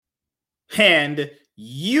And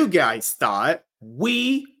you guys thought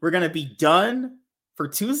we were going to be done for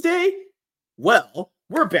Tuesday? Well,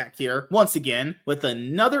 we're back here once again with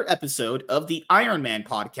another episode of the Iron Man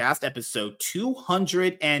podcast, episode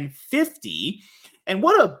 250. And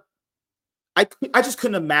I just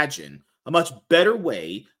couldn't imagine a much better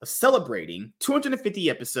way of celebrating 250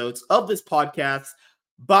 episodes of this podcast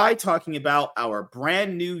by talking about our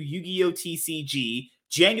brand new YuGiOh TCG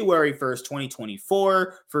January 1st,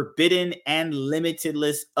 2024 Forbidden and Limited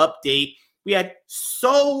List update. We had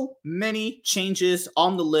so many changes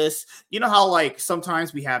on the list. You know how like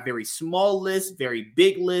sometimes we have very small lists, very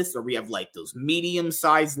big lists, or we have like those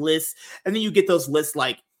medium-sized lists, and then you get those lists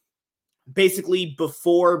like basically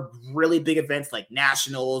before really big events like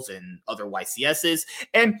nationals and other YCSs.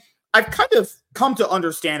 And I've kind of come to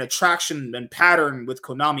understand a traction and pattern with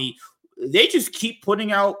Konami. They just keep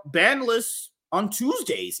putting out ban lists on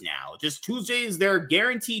Tuesdays now. Just Tuesday is their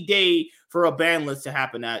guaranteed day for a ban list to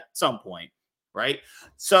happen at some point, right?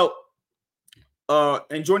 So,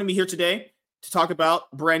 and joining me here today to talk about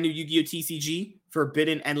brand new YuGiOh TCG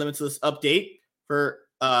Forbidden and Limited List update for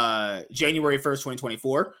January 1st,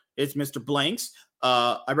 2024. It's Mr. Blanks.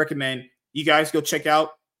 I recommend you guys go check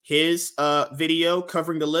out his video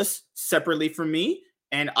covering the list separately from me.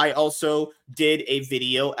 And I also did a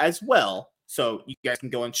video as well. So you guys can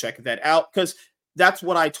go and check that out because that's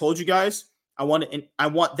what I told you guys. I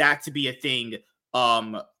want that to be a thing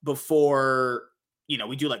before,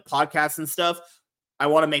 we do like podcasts and stuff. I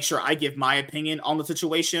want to make sure I give my opinion on the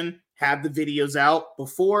situation, have the videos out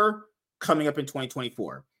before coming up in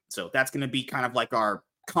 2024. So that's going to be kind of like our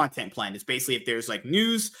content plan. Is basically if there's like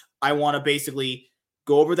news, I want to basically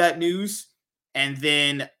go over that news. And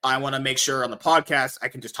then I want to make sure on the podcast, I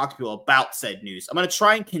can just talk to people about said news. I'm going to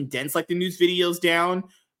try and condense like the news videos down.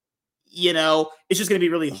 It's just going to be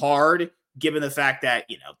really hard given the fact that,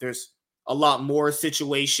 there's a lot more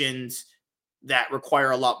situations that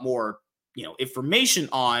require a lot more, information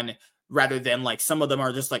on rather than like some of them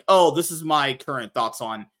are just like, oh, this is my current thoughts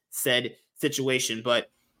on said situation. But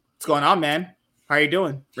what's going on, man? How you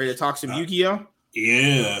doing? Ready to talk some YuGiOh?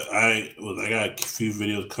 Yeah, I got a few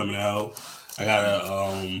videos coming out. I got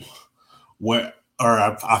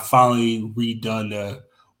I finally redone the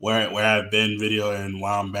where I've been video and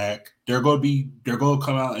why I'm back. They're gonna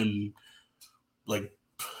come out in like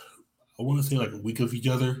I want to say like a week of each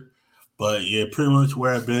other, but yeah, pretty much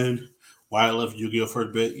where I've been, why I left YuGiOh for a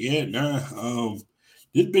bit. Yeah,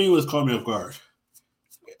 this video was caught me off guard.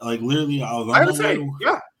 Like literally, I was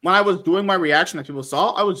yeah. When I was doing my reaction that people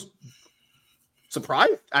saw, I was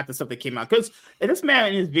surprised at the stuff that came out because this man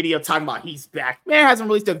in his video talking about he's back. Man hasn't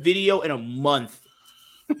released a video in a month.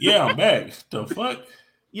 Yeah, I'm back. The fuck?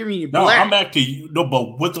 You mean no? Black. I'm back to you. No,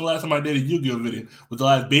 but what's the last time I did a YuGiOh video? With the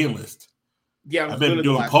last Banlist? Yeah, I've been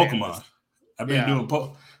doing Pokemon. I've been doing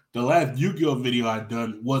the last YuGiOh video I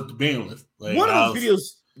done was the Banlist. Like, one of those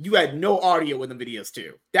videos you had no audio in the videos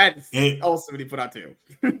too. That's also what he put out too.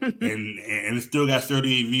 and it still got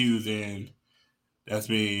 38 views and. That's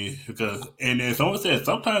me and then someone said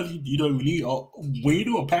sometimes you don't even need when you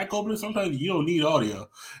do a pack opener. Sometimes you don't need audio.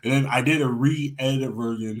 And then I did a re-edited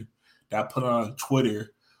version that I put on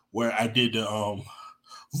Twitter where I did the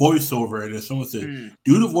voiceover. And then someone said,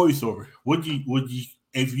 "Do the voiceover." Would you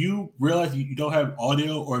if you realize you don't have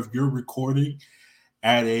audio or if you're recording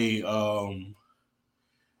at a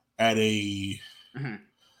I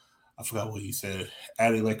forgot what he said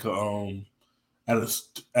at a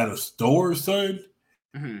store or something.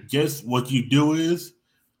 Just what you do is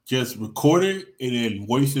just record it and then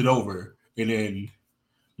voice it over and then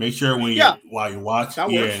make sure while you watch,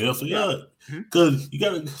 they'll say, because you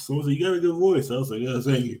got a good voice. I was like,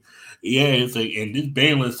 thank you. Yeah, it's like in this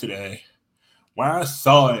Banlist today, when I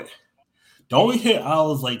saw it, the only hit I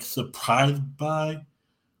was like surprised by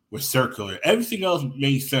was Circular. Everything else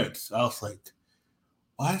made sense. I was like,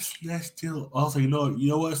 why Snatch Steal? I was like, no, you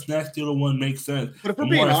know what? Snatch Steal the one makes sense. But if we're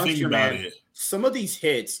being honest here, man, some of these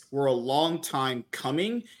hits were a long time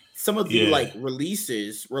coming. Some of the like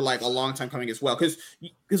releases were like a long time coming as well.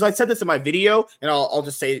 Because I said this in my video, and I'll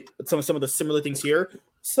just say some of the similar things here.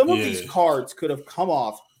 Some of these cards could have come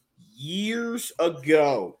off years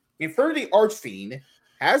ago. Infernity Archfiend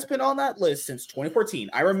has been on that list since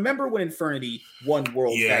 2014. I remember when Infernity won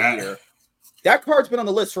Worlds that year. That card's been on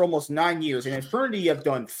the list for almost 9 years, and Infernity have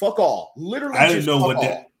done fuck all. Literally, I didn't know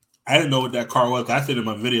what that card was. I said in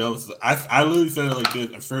my video, I literally said it like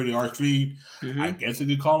this: Infernity Archfiend. I guess it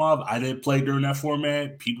could call off. I didn't play during that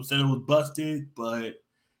format. People said it was busted, but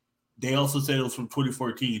they also said it was from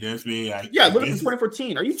 2014. That's me. Literally from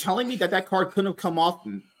 2014. Are you telling me that card couldn't have come off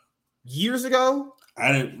years ago?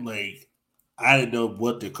 I didn't like. I didn't know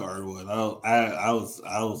what the card was.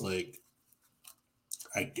 I was like,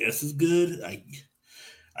 I guess it's good. I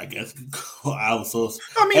guess I was so.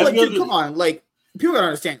 I mean, like, dude, come on, like. People gotta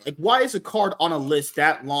understand, like, why is a card on a list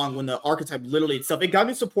that long when the archetype literally itself? It got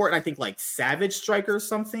new support, and I think like Savage Strike or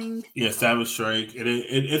something. Yeah, Savage Strike, and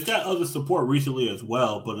it's got other support recently as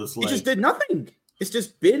well, but it's like it just did nothing. It's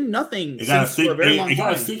just been nothing it got for a very long time. It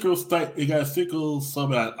got a synchro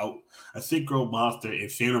summon, a synchro monster in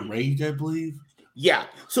Phantom Rage, I believe. Yeah.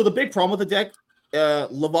 So the big problem with the deck,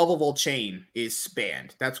 Levolvable Chain is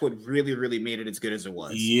banned. That's what really, really made it as good as it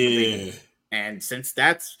was. Yeah. And since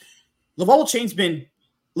that's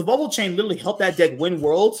Levolvable Chain literally helped that deck win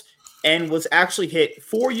Worlds and was actually hit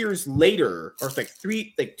 4 years later, or it's like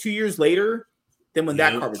 2 years later than when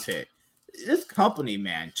that card was hit. This company,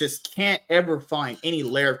 man, just can't ever find any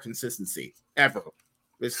layer of consistency ever.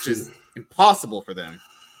 It's just impossible for them.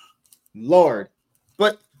 Lord.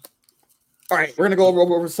 But all right, we're gonna go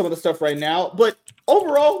over some of the stuff right now. But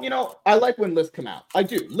overall, I like when lists come out. I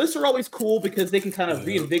do. Lists are always cool because they can kind of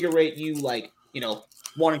reinvigorate you, like,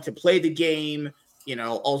 wanting to play the game.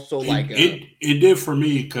 Also like it did for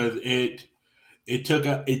me because it took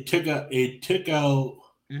out.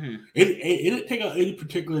 Mm-hmm. It didn't take out any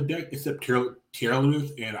particular deck except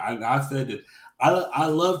Tearless, and I said that I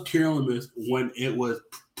love Tearless when it was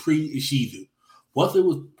pre-Ishizu. Once it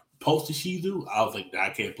was post-Ishizu, I was like, nah,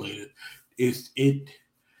 I can't play this. It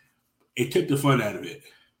took the fun out of it.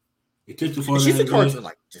 It took the fun out of it. Cards are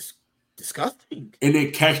like just disgusting. And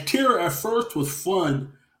then Kashtira at first was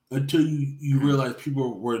fun until you realize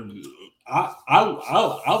people were. I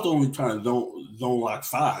was only trying to zone lock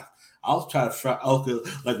 5. I was trying to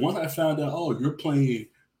like once I found out, you're playing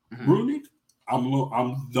Runic,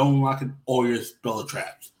 I'm zone locking all your spell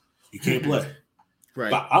traps. You can't play. Right.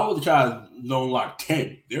 But I was trying to zone lock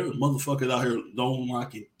 10. There was motherfuckers out here zone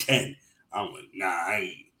locking 10. I'm like, nah,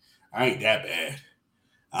 I ain't that bad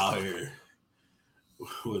out here.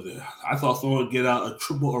 What was it? I saw someone get out a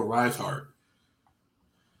triple Arise Heart.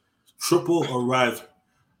 Triple Arise.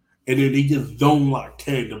 And then he just zone locked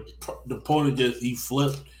 10. The opponent he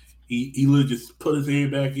flipped. He literally just put his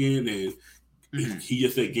hand back in and he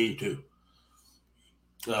just said game 2.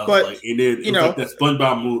 But and then it was like that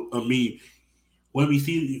SpongeBob move of me. Want to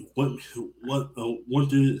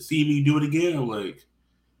see me do it again? I'm like,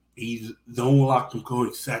 he's zone locked and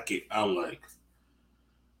going second. I'm like,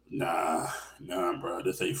 nah, bro,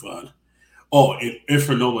 this ain't fun. Oh, and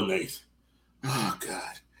Infernova Nice. Oh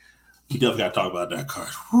God, you definitely got to talk about that card.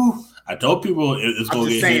 Whew. I told people it's going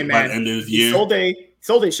to get hit by the end of this year.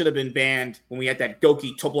 Solday should have been banned when we had that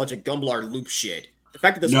Goki Topologic Gumblar loop shit. The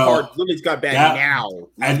fact that this card literally got banned now.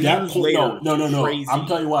 At that point, no. I'm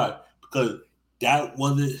telling you why. Because that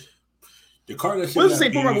wasn't the card that should have been. It was the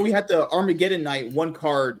same format when we had the Armageddon Night one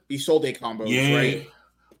card Isolde combos, right?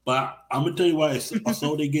 But I'm gonna tell you why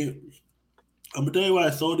Isolde getting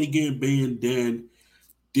banned then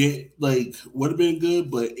would have been good,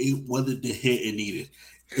 but it wasn't the hit it needed.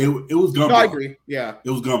 It was Gumblar. No, I agree. Yeah. It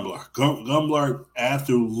was Gumblar. Gumblar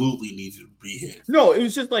absolutely needs to be hit. No, it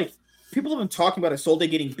was just like people have been talking about Isolde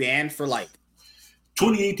getting banned for like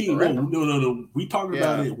 2018. No. We talked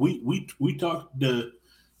about it. We talked the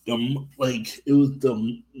it was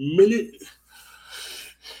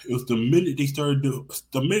the minute they started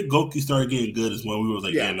the minute Goki started getting good is when we were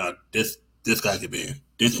like, this guy get banned.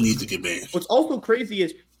 This needs to get banned. What's also crazy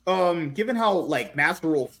is given how like Master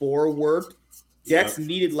Rule 4 worked, decks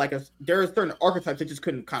needed there are certain archetypes that just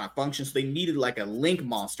couldn't kind of function, so they needed like a link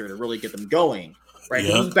monster to really get them going. Right?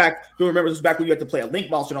 Yep. This was back when you had to play a link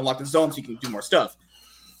monster and unlock the zone so you can do more stuff.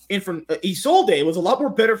 And from Isolde was a lot more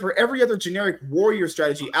better for every other generic warrior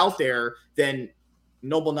strategy out there than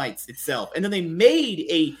Noble Knights itself. And then they made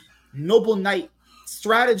a Noble Knight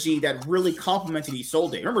strategy that really complemented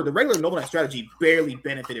Isolde. Remember, the regular Noble Knight strategy barely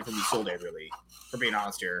benefited from Isolde, really, for being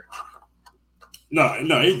honest here. No,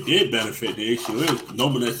 it did benefit. The issue is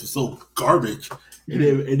Noble Knights is so garbage. It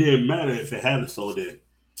didn't matter if it had Isolde.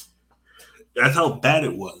 That's how bad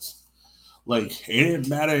it was. Like, it didn't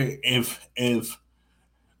matter if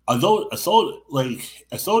although Isolde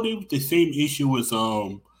was the same issue as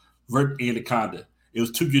Vert Anaconda. It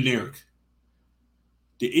was too generic.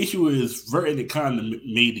 The issue is Vert Anaconda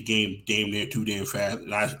made the game damn near too damn fast.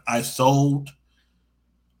 And I sold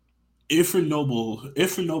Noble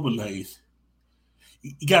Knights.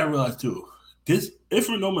 You gotta realize too, this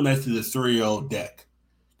Noble Knights is a 3-0 deck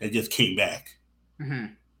that just came back. Mm-hmm.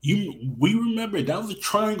 We remember that was a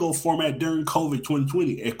triangle format during COVID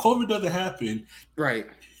 2020. If COVID doesn't happen, right?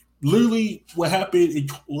 Literally, what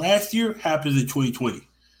happened last year happens in 2020.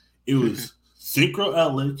 It was Synchro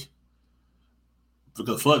Eldritch,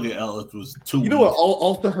 because Floodgate Atlas was 2 weeks. You know what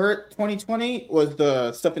also hurt 2020 was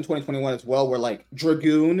the stuff in 2021 as well, where like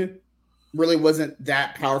Dragoon really wasn't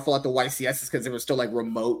that powerful at the YCS because it was still like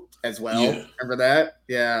remote as well. Yeah. Remember that?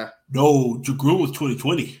 Yeah. No, Dragoon was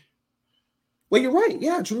 2020. Well, you're right.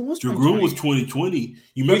 Yeah, Dragoon was 2020.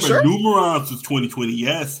 You remember Numerons was 2020?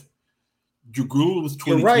 Yes. Dragoon was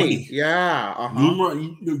 2020. You're right. Yeah.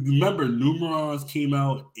 You remember Numerons came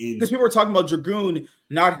out in because people were talking about Dragoon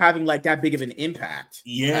not having like that big of an impact.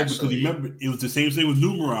 Yeah, actually. Because remember it was the same thing with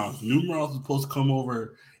Numerons. Numerons was supposed to come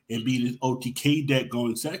over and be this OTK deck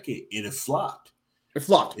going second, and it flopped. It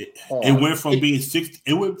flopped. It went from being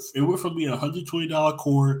It went from being $120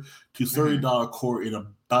 core to $30 core in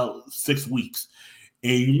about 6 weeks.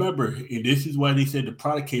 And you remember, and this is why they said the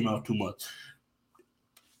product came out too much.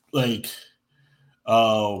 Like,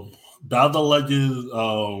 Battle Legends.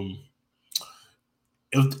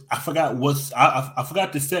 I forgot I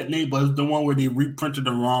forgot the set name, but it's the one where they reprinted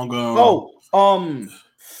the wrong.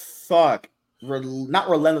 Fuck. Not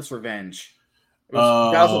Relentless Revenge. It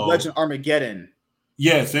was Battle of Legend Armageddon.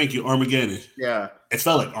 Yeah, thank you, Armageddon. Yeah, it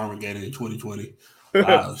felt like Armageddon in 2020.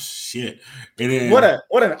 Wow, shit! And then what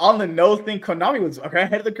an on the nose thing. Konami was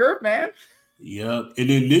ahead of the curve, man. Yeah, and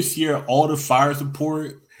then this year, all the fire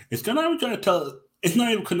support. It's Konami trying to tell. It's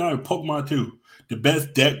not even Konami. Pokemon 2. The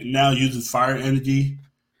best deck now uses fire energy.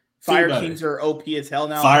 Fire Kings are OP as hell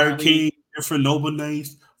now. Fire King, Infernoble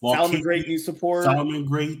Nice, Salamangreat new support.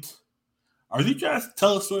 Salamangreat. Are they trying to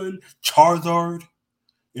tell us something? Charizard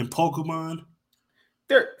in Pokemon?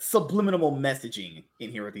 They're subliminal messaging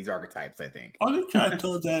in here with these archetypes, I think. Are they trying to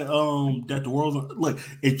tell us that the world look,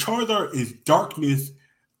 if Charizard is darkness,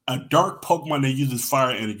 a dark Pokemon that uses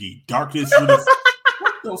fire energy. Darkness for the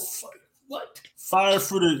what the fuck? What? Fire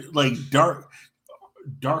for the like dark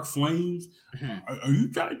flames? Are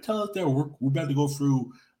you trying to tell us that we're about to go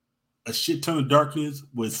through a shit ton of darkness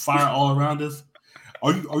with fire all around us?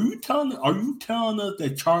 Are you telling us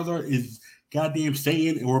that Charizard is goddamn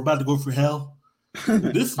Satan and we're about to go through hell?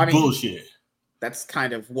 This is bullshit. That's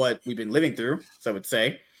kind of what we've been living through, so I would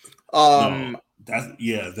say.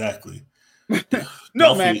 Exactly.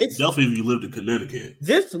 No, man, it's definitely if you lived in Connecticut.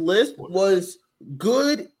 This list was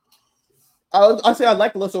good. I'll say I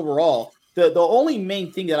like the list overall. The only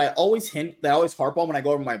main thing that I always harp on when I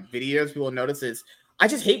go over my videos, people notice is I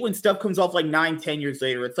just hate when stuff comes off like 9-10 years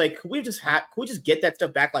later. It's like, can we just get that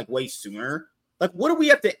stuff back like way sooner? Like, what do we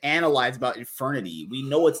have to analyze about Infernity? We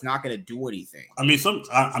know it's not going to do anything. I mean,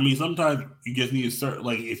 sometimes you just need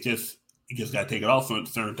to you just got to take it off at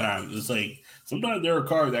certain times. It's like sometimes there are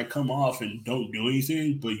cards that come off and don't do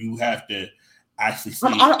anything, but you have to actually see.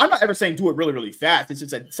 I'm not ever saying do it really, really fast. It's just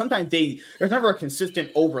that sometimes there's never a consistent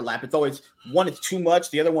overlap. It's always one is too much,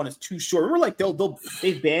 the other one is too short. Remember, like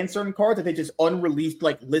they ban certain cards that they just unreleased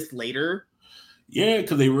like list later. Yeah,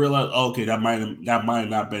 because they realize, okay, that might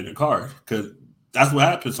not be the card because. That's what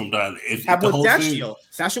happens sometimes. Happened with Sash-Shield.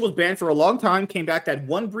 Sash-Shield was banned for a long time, came back that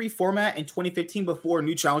one brief format in 2015 before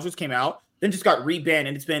new challengers came out, then just got rebanned,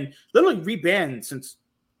 and it's been literally rebanned since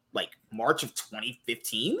like March of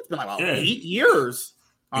 2015. It's been like about 8 years,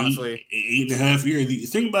 honestly. 8.5 years.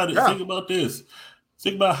 Think about it. Yeah. Think about this.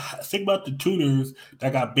 Think about the tuners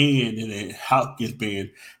that got banned and then Hulk gets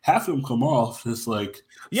banned. Half of them come off. It's like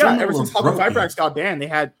ever since Hulk and Vibrax got banned, they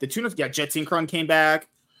had the tuners. Yeah, Jet Synchron came back.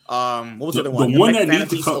 What was the other one? The one that needs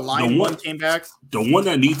to come. The one came back. The one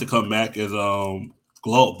that needs to come back is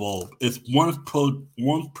Global. It's once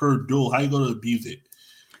per duel. How you going to abuse it?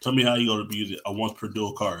 Tell me how you going to abuse it. A once per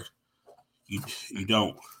duel card. You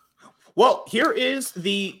don't. Well, here is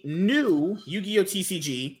the new YuGiOh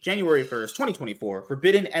TCG, January 1st, 2024,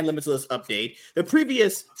 Forbidden and Limitless update. The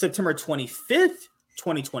previous September 25th,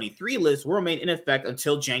 2023 list will remain in effect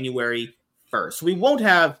until January 1st. We won't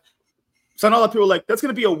have. So not a lot of people are like, that's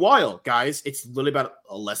going to be a while, guys. It's literally about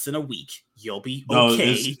less than a week. You'll be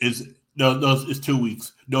okay. It's 2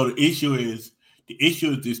 weeks. No, the issue is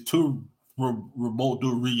there's two remote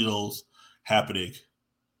dual regionals happening.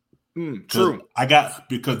 True.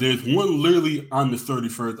 Because there's one literally on the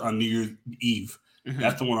 31st on New Year's Eve. Mm-hmm.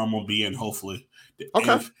 That's the one I'm going to be in, hopefully.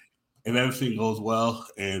 Okay. If everything goes well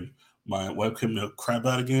and my webcam will crap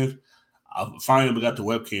out again, I finally got the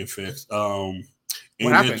webcam fixed. What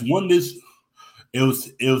happened? You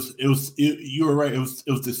were right. It was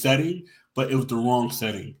the setting, but it was the wrong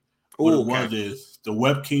setting. What is the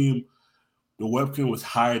webcam? The webcam was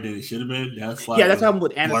higher than it should have been. That's why. Yeah, that's what happened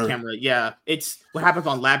with Anna's camera. Yeah, it's what happens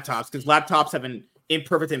on laptops because laptops have an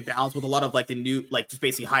imperfect imbalance with a lot of like the new, like just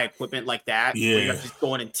basically high equipment like that. Yeah, where you have to just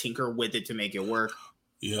go in and tinker with it to make it work.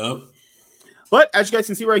 Yep. But as you guys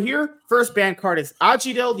can see right here, first banned card is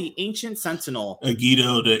YuGiOh, the Ancient Sentinel.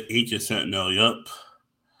 YuGiOh, the Ancient Sentinel, yep.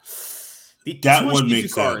 That one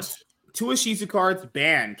makes sense. Two Ishizu cards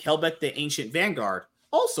banned. Kelbeck, the Ancient Vanguard,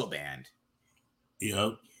 also banned.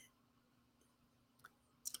 Yep.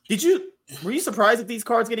 Were you surprised at these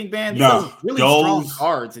cards getting banned? No, those really strong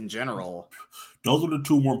cards in general. Those are the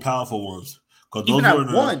two more powerful ones. Even at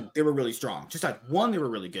one, they were really strong. Just at one, they were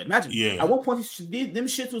really good. Imagine, at one point, them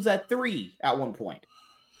shits was at 3 at one point.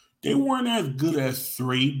 They weren't as good as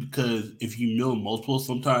 3 because if you mill multiple,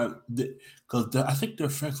 sometimes because I think the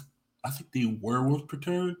effects, I think they were once per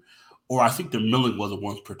turn, or I think the milling wasn't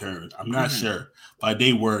once per turn. I'm not sure, but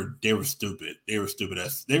they were stupid. They were stupid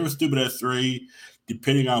as 3,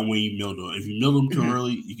 depending on when you milled them. If you milled them too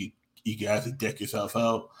early, you could actually deck yourself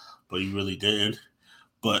out, but you really didn't.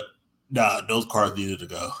 But nah, those cards needed to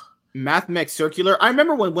go. Mathmech Circular. I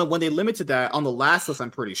remember when they limited that on the last list.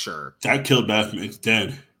 I'm pretty sure that killed Mathmech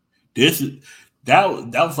dead.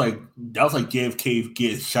 That was like JFK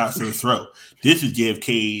getting shots to the throat. This is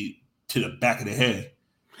JFK to the back of the head.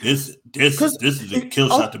 This is a kill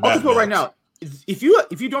shot to Mathmech. I'll go right now. If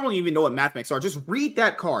you don't really even know what Mathmechs are, just read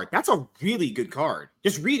that card. That's a really good card.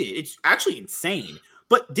 Just read it. It's actually insane.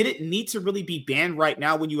 But did it need to really be banned right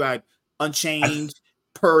now when you had Unchained,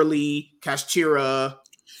 Pearly, Kashtira?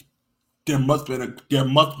 There must have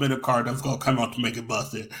been a card that's gonna come out to make it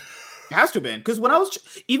busted. It has to have been, because when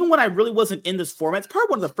I really wasn't in this format, it's probably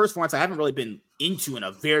one of the first formats I haven't really been into in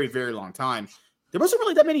a very, very long time. There wasn't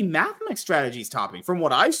really that many Mathmech strategies topping from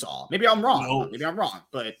what I saw. Maybe I'm wrong.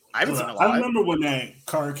 But I haven't seen a lot. I remember when that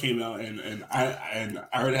card came out, and I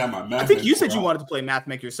already had my Mathmech. I think you said you wanted to play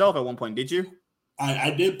Mathmech yourself at one point. Did you?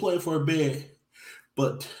 I did play for a bit,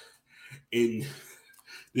 but this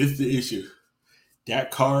is the issue.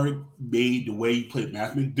 That card made the way you played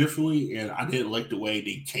Mathmech differently, and I didn't like the way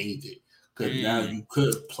they changed it. Because now you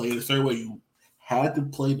could play it a certain way. You had to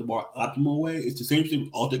play the more optimal way. It's the same thing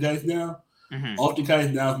with Alter Guys now. Alter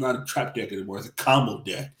Guys now is not a trap deck anymore. It's a combo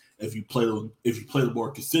deck. If you play the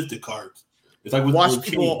more consistent cards, it's like watch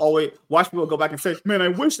people go back and say, "Man, I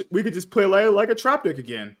wish we could just play like a trap deck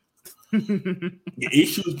again." The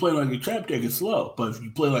issue is playing like a trap deck is slow, but if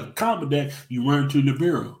you play like a combo deck, you run to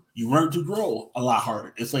Nibiru. You run to draw a lot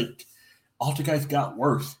harder. It's like Alter Guys got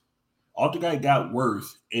worse. Alter Guy got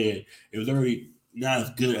worse, and it was already not as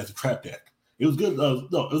good as a trap deck. It was good.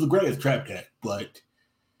 It was great as a trap deck, but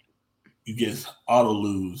you just auto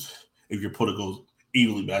lose if your opponent goes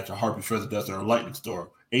evenly matched a Harpy Treasure Dust or a Lightning Storm.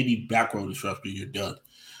 Any back row disruption, you're done.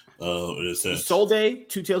 Soul Day,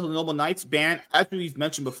 Two Tails of the Noble Knights banned. As we've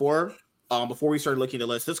mentioned before we started looking at the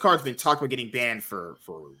list, this card's been talked about getting banned for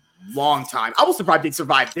a long time. I was surprised they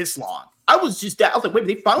survived this long. I was like, wait,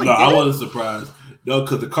 they finally did it? I wasn't surprised. No,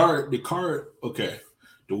 because the card, okay.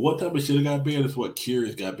 The one time it should have got banned is what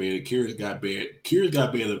Curious got banned. Curious got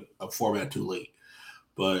banned a format too late.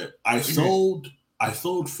 But I sold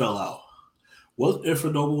Fell Out. What if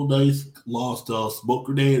a Noble Knights lost Smoke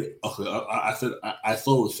Grenade? Okay, I said I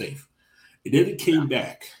sold it safe. And then it came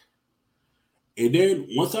back. And then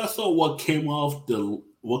once I saw what came to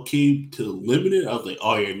limited, I was like,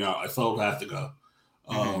 oh yeah, no, I saw it has to go.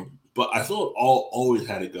 But I saw it always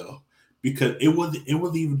had to go because it wasn't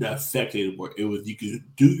even the effect anymore. It was you could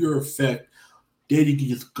do your effect, then you could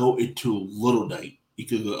just go into Little Knight. You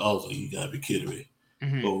could go, oh, you gotta be kidding me.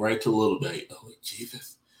 Go right to Little Knight. Oh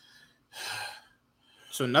Jesus.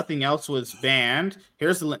 So nothing else was banned.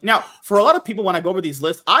 Here's the list. Now, for a lot of people, when I go over these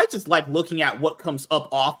lists, I just like looking at what comes up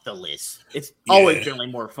off the list. It's always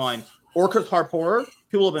generally more fun. Orcus Harp Horror.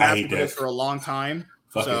 People have been asking for this for a long time.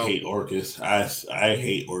 Hate Orcus. I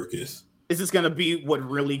hate Orcus. Is this going to be what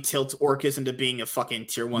really tilts Orcus into being a fucking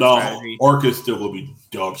tier 1 strategy? No, Orcus still will be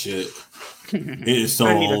dog shit. It is so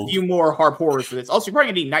I need a few more Harp Horrors for this. Also, you're probably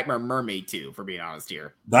going to need Nightmare Mermaid, too, for being honest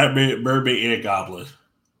here. Nightmare Mermaid and Goblin.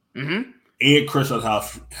 And Crystal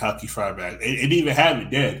Hockey Fireback. It even had me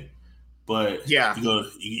dead. But yeah, you're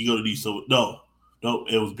gonna need some. No,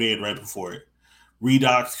 it was banned right before it.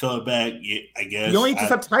 Redox coming back, I guess. You only just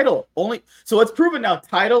have Tidal. So it's proven now.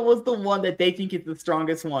 Tidal was the one that they think is the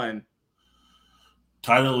strongest one.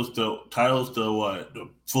 Tidal is the what? The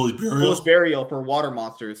Foolish Burial? Foolish Burial for water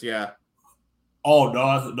monsters, yeah. Oh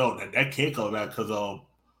no, that can't come back because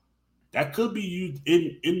that could be used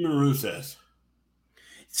in Maroon Says.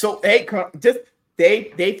 So hey, just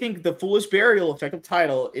they think the Foolish Burial effective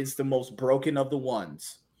Tidal is the most broken of the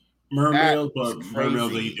ones. Mermails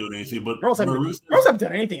ain't doing anything, but Mermails haven't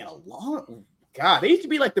done anything in a long. God, they used to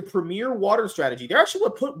be like the premier water strategy. They actually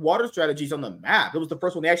would put water strategies on the map. It was the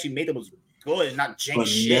first one they actually made that was good and not jank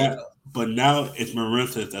shit. But now it's Maroon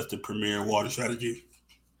Says that's the premier water strategy.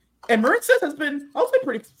 And Maritzis has been, I would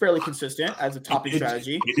say, fairly consistent as a topping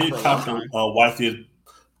strategy. It did top the YCS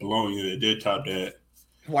Bologna. It did top that.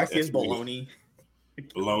 YCS Bologna.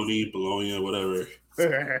 Bologna, whatever.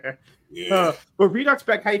 Yeah. But Redux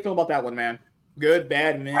Spec, how you feel about that one, man? Good,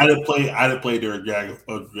 bad, man. I didn't play their Dragon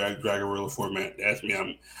Ruler format. That's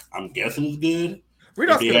me. I'm guessing it's good.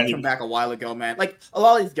 Redux could have come back a while ago, man. Like, a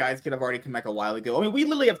lot of these guys could have already come back a while ago. I mean, we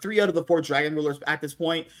literally have 3 out of the 4 Dragon Rulers at this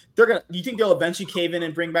point. Do you think they'll eventually cave in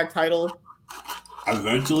and bring back title?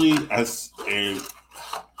 Eventually, but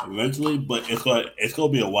it's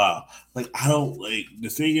gonna be a while. Like, I don't like the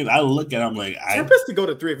thing is, I look at them like Tempest to go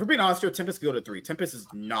to 3. If we're being honest here, Tempest to go to 3. Tempest is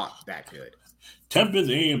not that good. Tempest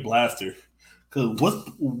and Blaster, because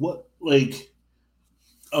what like,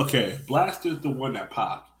 okay, Blaster's the one that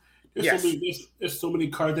popped. There's so many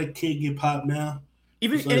cards that can't get popped now.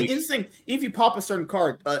 Even if you pop a certain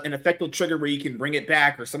card, an effect will trigger where you can bring it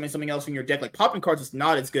back or something else in your deck. Like, popping cards is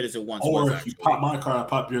not as good as it once was. Or if you pop my card, I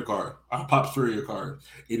pop your card. I pop 3 of your cards,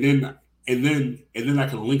 and then I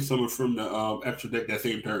can link someone from the extra deck that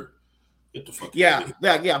same turn. Get the fuck yeah.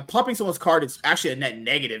 Popping someone's card is actually a net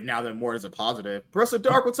negative now than more as a positive. Professor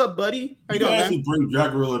Dark, what's up, buddy? How you doing, man? Actually bring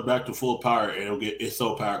Dragon Ruler back to full power, and it's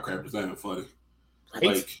so power crap. It's not even funny.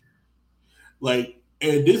 Right? Like,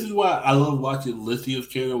 and this is why I love watching Lithium's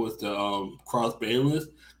channel with the Cross Banlist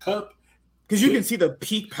Cup. Because you can see the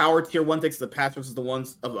peak power tier 1 decks of the past versus the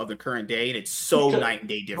ones of the current day, and it's so night and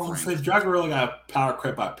day different. Since Dragon Ruler got power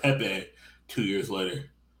crap by Pepe 2 years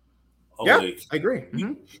later. I agree.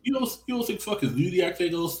 Mm-hmm. You don't think fucking Zodiac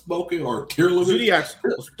ain't gonna smoke it or Tyrlus? Zodiac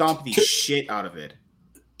will stomp the shit out of it.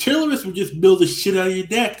 Tyrlus would just build the shit out of your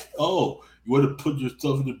deck. Oh, you want to put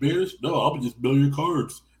yourself in the bears? No, I'm gonna just build your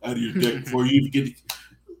cards out of your deck before you even get it.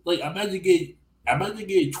 Like, imagine getting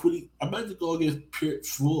 20. Imagine going against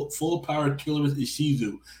full power Tyrlus and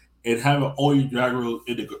Shizu and having all your Dragon Rules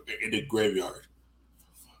in the graveyard.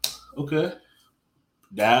 Okay,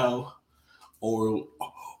 now or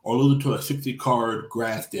losing to a 60 card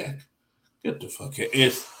grass deck. Get the fuck out.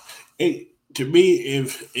 To me,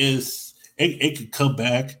 if it could come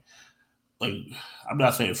back. Like, I'm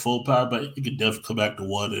not saying full power, but it could definitely come back to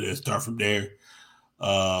 1 and then start from there.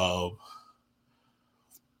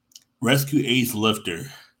 Rescue Ace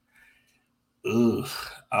Lifter. Ugh,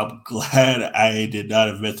 I'm glad I did not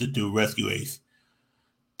invest into Rescue Ace.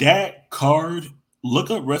 That card, look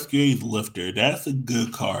up Rescue Ace Lifter. That's a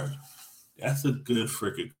good card. That's a good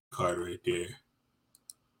freaking card right there.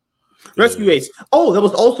 Rescue Ace. Oh, that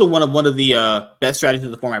was also one of the best strategies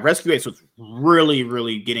of the format. Rescue Ace was really,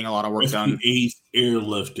 really getting a lot of work done. Rescue Ace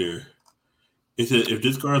Airlifter. It says if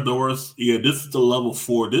this card doors, this is the level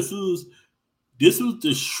 4. This was the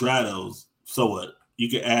Stratos. So what? You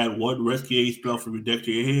can add 1 Rescue Ace spell from your deck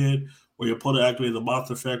to your hand, or your opponent activates a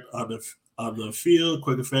monster effect on the field.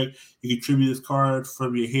 Quick effect. You can tribute this card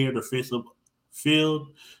from your hand or face up field.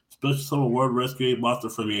 Special summon 1 Rescue Ace monster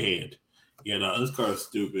from your hand. Yeah, no, this card is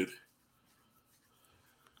stupid.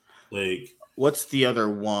 Like, what's the other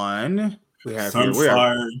one we have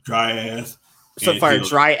Sunfire, here? Dry Ass. Sunfire,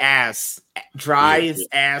 dry ass. Driest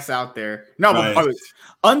ass out there. No, but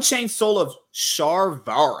Unchained Soul of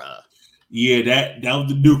Sharvara. Yeah, that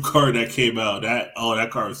was the new card that came out. That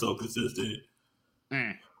card is so consistent.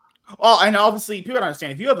 Well, and obviously, people don't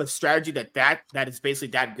understand. If you have a strategy that is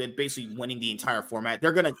basically that good, basically winning the entire format,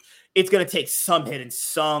 it's gonna take some hit in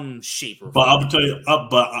some shape or form. But I'm gonna tell you, I'm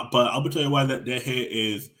gonna tell you why that hit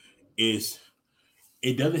is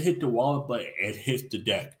it doesn't hit the wallet, but it hits the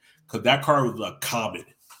deck because that card was a common.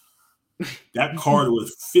 That card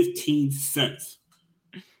was 15 cents.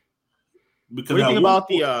 Because what do you think about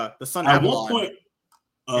the Sun Avalon? At one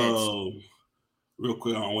point, real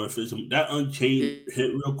quick, I don't want to finish them. That Unchained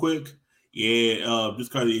hit real quick. Yeah, this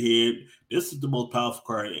card hit. This is the most powerful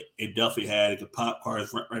card it definitely had. It could pop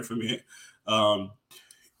cards right from here. Hand.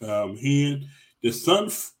 The Sun.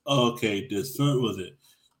 Okay, the Sun was it.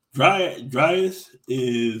 Dryas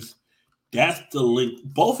is that's the link.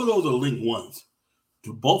 Both of those are link ones.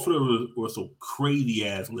 Both of them were some crazy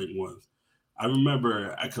ass link ones. I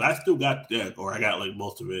remember because I still got the deck, or I got like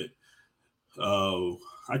most of it.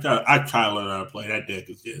 I try to learn how to play. That deck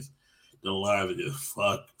is just the lines are just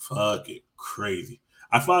fucking crazy.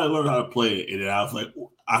 I finally learned how to play it, and then I was like,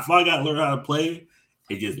 I finally got to learn how to play it.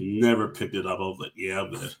 It just never picked it up. I was like, yeah,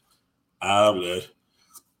 I'm good.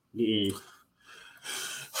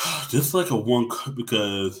 Just like a one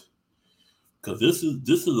because this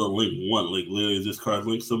is a link 1. Like literally, this card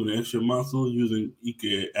links some of the extra monsters using. You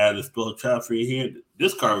can add a spell trap for your hand.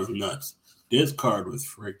 This card was nuts. This card was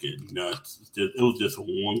freaking nuts. It was just a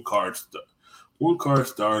one card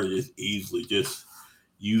starter. Just easily just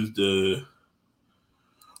use the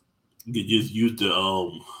You just use the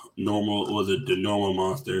the normal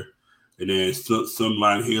monster, and then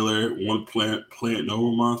Sunlight Healer, one plant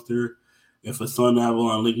normal monster. If a Sun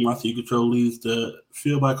Avalon Link monster you control leaves the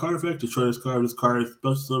field by card effect, destroy this card. This card is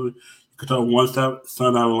special summon. You control one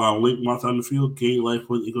Sun Avalon Link monster on the field, gain life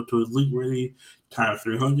points equal to its Link rating times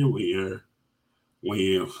 300. When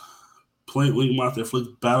you play Link monster inflicts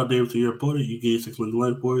battle damage to your opponent, you gain 6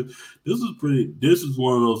 life points. This is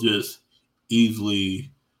one of those just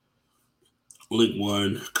easily Link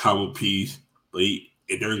 1 common piece, but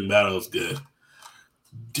during battle is good.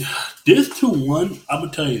 This 2-1, I'm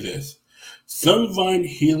gonna tell you this. Sunvine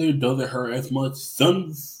Healer doesn't hurt as much.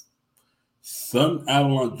 Sun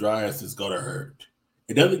Avalon Dryas is gonna hurt.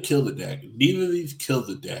 It doesn't kill the deck. Neither of these kills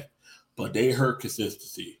the deck, but they hurt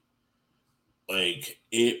consistency. Like,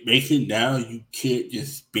 it makes it now you can't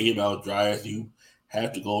just spam out Dryas. You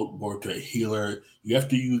have to go more to a healer. You have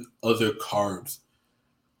to use other cards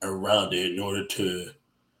around it in order to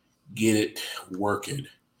get it working.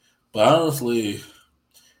 But honestly,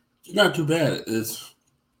 it's not too bad. It's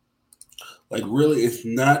it's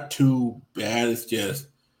not too bad. It's just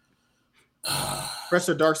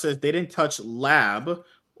Professor Dark says they didn't touch Lab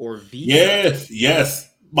or V. Yes.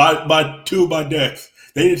 My two of my decks.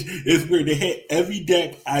 It's weird. They hit every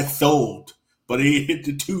deck I sold, but they didn't hit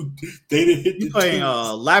the two. They didn't hit the two. Playing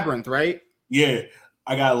Labyrinth, right? Yeah.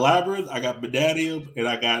 I got Labyrinth, I got Vanadium, and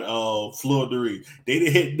I got Fluidary. They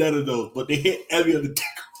didn't hit none of those, but they hit every other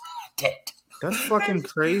deck. That's fucking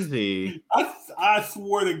crazy. I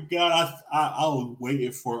swear to God, I was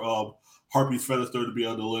waiting for Harpy's Featherstone to be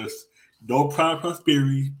on the list. No Prime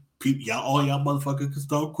Prosperity. All y'all motherfuckers can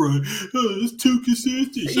stop crying. It's too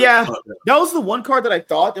consistent. That was the one card that I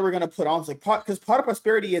thought they were gonna put on. It's like because Pot of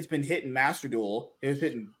Prosperity has been hit in Master Duel. It was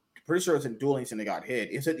hitting. Pretty sure it was in Duel Links and it got hit.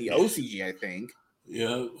 It's at the OCG, I think.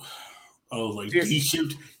 Yeah. I was like,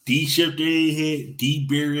 D-shift ain't hit,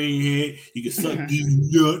 D-bear ain't hit. You can suck D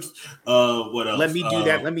nuts. What else? Let me do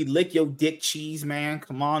that. Let me lick your dick cheese, man.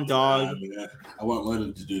 Come on, dog. I want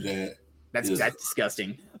Lennon to do that. That's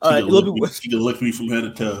disgusting. She can lick me from head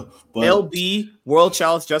to toe. But LB World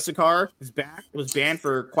Chalice Justicar is back. It was banned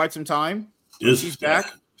for quite some time. She's back.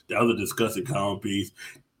 That was a disgusting common piece.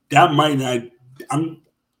 That might not. I'm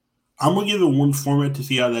gonna give it one format to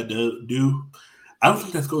see how that do. I don't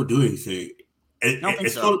think that's going to do anything.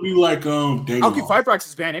 It's going to be like Alki Fibrax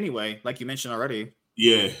is banned anyway, like you mentioned already.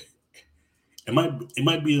 Yeah, it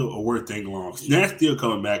might be a word thing long. Snatch still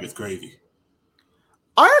coming back is crazy.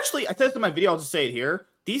 I tested my video. I'll just say it here.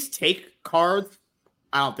 These take cards,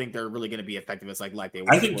 I don't think they're really going to be effective as like they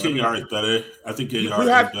were. I think KR is better.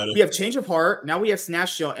 We have Change of Heart. Now we have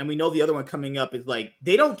Snatch Show, and we know the other one coming up is like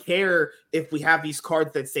they don't care if we have these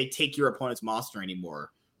cards that say take your opponent's monster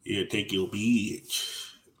anymore. Yeah, take your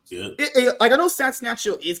bitch. Yeah. I know Snatch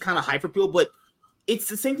Show is kind of hype for people, but it's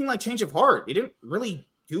the same thing like Change of Heart. It didn't really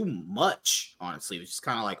do much, honestly. It was just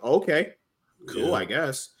kind of like, okay, cool, I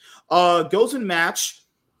guess. Goes in match.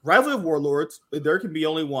 Rivalry of Warlords. There can be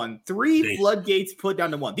only one. 3 floodgates put down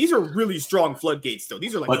to 1. These are really strong floodgates, though.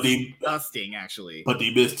 These are like disgusting, actually. But they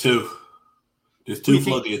missed 2. There's 2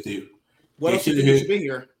 floodgates here. What else should be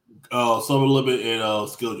here? Summon Limit and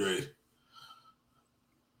Skill Drain.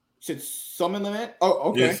 Should Summon Limit? Oh,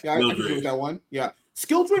 okay. Yes, I can agree with that one. Yeah.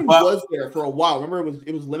 Skill Drain was there for a while. Remember,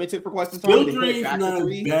 it was limited for quite some time. Skill Drain is not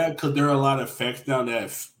bad because there are a lot of effects now that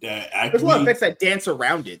activate. There's a lot of effects that dance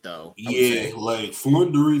around it, though. Yeah, like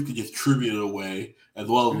Flunderies could just tribute it away, as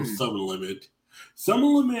well as Summon Limit.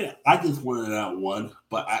 Summon Limit, I just wanted out one,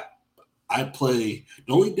 but I play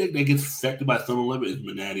the only deck that gets affected by Summon Limit is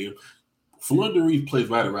Vanadium. Flunderies plays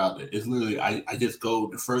right around it. It's literally I just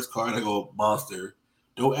go the first card, I go monster.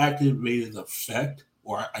 Don't activate its effect,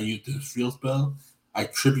 or I use the field spell. I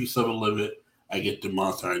tribute Summon Limit. I get the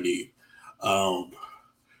monster I need.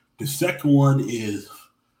 The second one is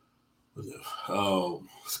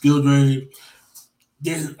Skill Drain.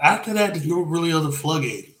 After that, there's no really other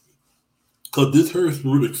floodgate. Because this hurts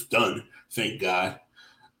Runic Stun, thank God.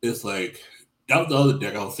 It's like, that was the other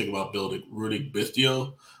deck I was thinking about building, Runic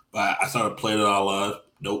Bestial, but I started playing it online.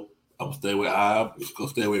 Nope, I'm just going to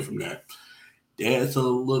stay away from that. That's a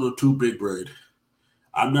little too big brain.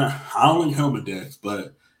 I don't like helmet decks,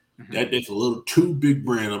 but that deck's a little too big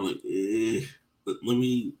brain. I'm like, let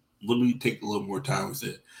me take a little more time with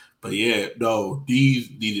it. But yeah, no, these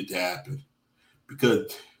needed to happen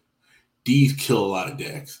because these kill a lot of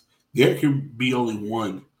decks. There can be only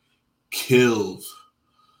one kills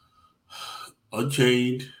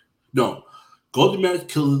Unchained. No, Golden Match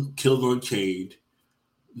kills Unchained.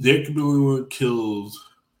 There can be only one kills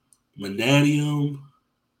Vanadium,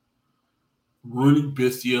 Runic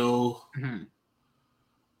Bestial,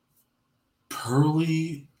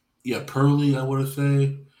 Pearly, I want to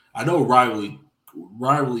say. I know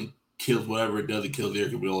rivalry kills whatever it does. It kills there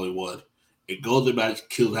can be only one. It goes to match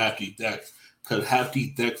kills half these decks because half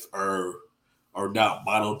these decks are not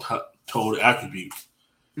monotone attributes.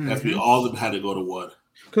 That's mean all of them had to go to one.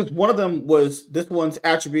 Because one of them was this one's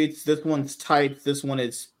attributes, this one's types, this one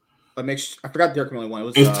is I forgot the only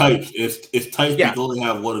one. It's types. It's types. Yeah. You only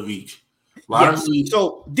have one of each. Rivalry, yes.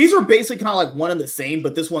 So these are basically kind of like one and the same,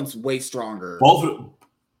 but this one's way stronger. Both of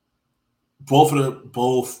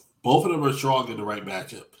them are strong in the right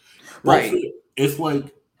matchup. Right.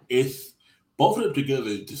 Both of them together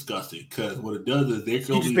is disgusting because what it does is they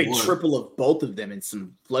can just make triple of both of them in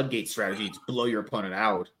some floodgate strategies, blow your opponent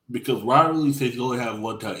out. Because rivalry says you only have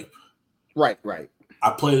one type. Right.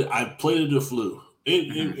 I played it the flu.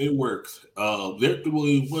 It works. There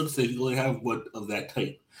only one says you only have one of that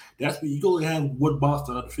type. That's when you only have one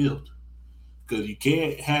monster on the field. Because you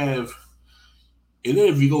can't have. And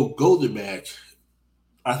then if you go golden match,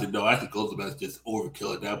 I think golden match is just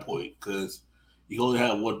overkill at that point. Because you only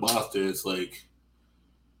have one monster. It's like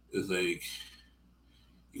you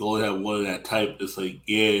only have one of that type. It's like,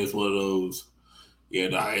 it's one of those.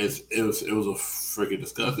 It was a freaking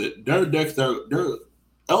disgusting. Their decks, their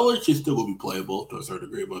LH is still gonna be playable to a certain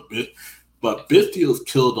degree, but Bystials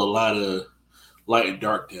killed a lot of light and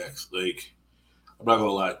dark decks. Like, I'm not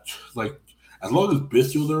gonna lie, like as long as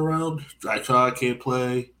Bystials are around, Drytron can't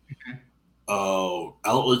play.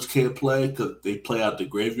 Outlands can't play because they play out the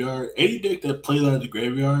graveyard. Any deck that plays out of the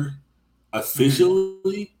graveyard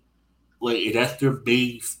officially, like that's their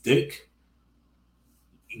main stick.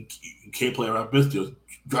 You can't play around Bystials.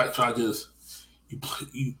 Drytron just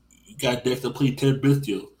you got decks that play 10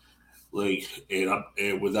 Bystials. Like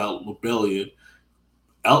and without Rebellion,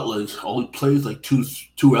 Outlands only plays like two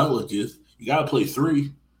Outlands. You gotta play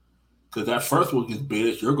 3 because that first one gets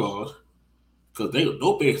banished. You're gone. Because they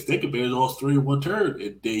can banish all 3 in one turn,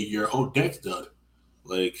 and your whole deck's done.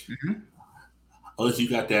 Like, unless you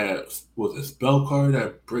got that spell card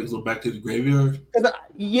that brings them back to the graveyard.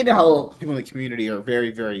 You know how people in the community are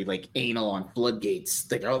very, very like anal on floodgates.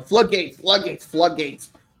 They go floodgates.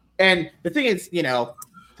 And the thing is,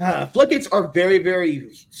 floodgates are very,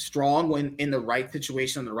 very strong when in the right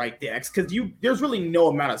situation on the right decks because there's really no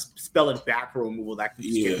amount of spell and back row removal that can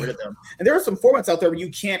just get rid of them. And there are some formats out there where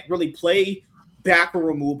you can't really play back row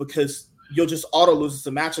removal because you'll just auto lose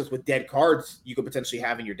some matchups with dead cards you could potentially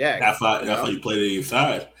have in your deck. That's why you play it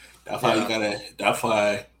inside. That's why you gotta. That's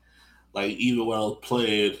why, like even when I was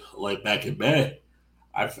playing like back in May,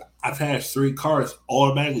 I've had 3 cards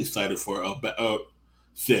automatically cited for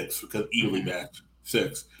 6 because evenly match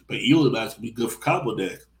 6. But evenly match can be good for combo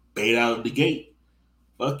decks. Bait out of the gate.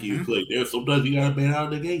 Fuck you. Like there's sometimes you gotta bait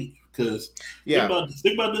out of the gate because think about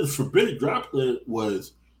this. Forbidden Droplet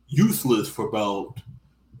was useless for about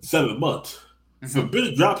 7 months.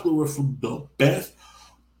 Forbidden Droplet were from the best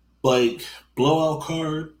like blowout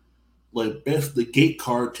card, like best negate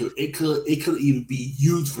card to it could even be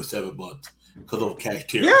used for 7 months because of Cash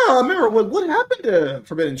Tier. Yeah, I remember what happened to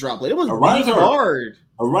Forbidden Droplet. It was hard.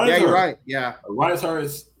 You're right. Yeah, a Rise Heart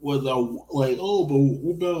was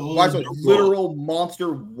literal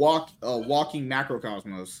monster walking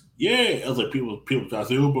macrocosmos. Yeah, it was like people try to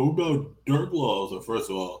say, but what about Dark Laws? And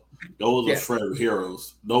first of all, no one's afraid of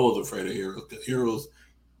heroes. No one's afraid of heroes because heroes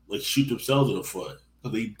like shoot themselves in the foot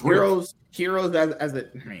because they brick. Heroes as a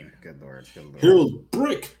good lord.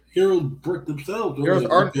 Heroes brick themselves. Heroes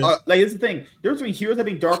aren't like here's the thing. There's between heroes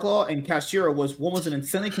having Dark Law and Kashira one was an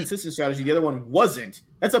insanely consistent strategy. The other one wasn't.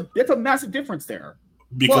 That's a massive difference there.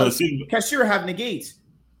 Because Kashira have negates.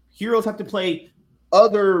 Heroes have to play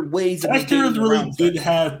other ways of Kashira really didn't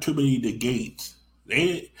have too many negates.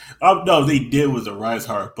 They did with the Rise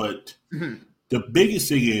Heart, but the biggest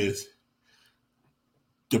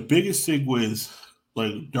thing was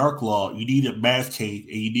like Dark Law, you needed Mass Cage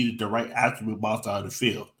and you needed the right attribute monster on the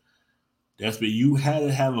field. That's when you had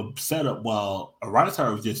to have a setup while a Rise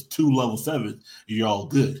Heart was just 2 level 7s and you're all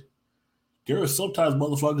good. There are sometimes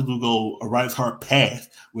motherfuckers who go a Rise Heart pass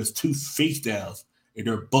with 2 face downs and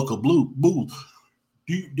they're Book of Moon.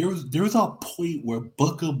 There was a point where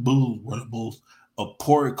Book of Moon were the most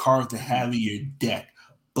important cards to have in your deck.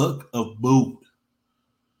 Book of Moon.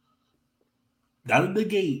 Not in the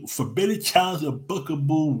game. Forbidden Challenge and Book of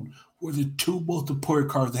Moon were the 2 most important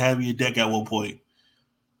cards to have in your deck at one point.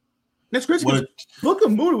 That's crazy because Book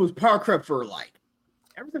of Moon was power creep for like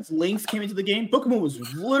ever since Lynx came into the game. Book of Moon was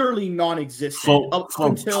literally non-existent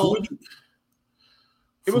until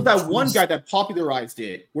it was that one guy that popularized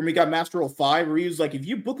it when we got Master 05 where he was like, if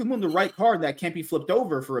you Book of Moon the right card that can't be flipped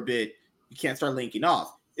over for a bit, you can't start linking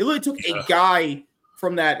off. It literally took a guy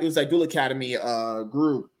from that, it was like Duel Academy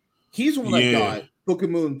group. He's the one that got Book of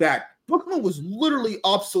Moon back. Book of Moon was literally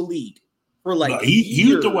obsolete for like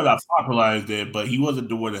he was the one that popularized it, but he wasn't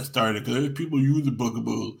the one that started because people using Book of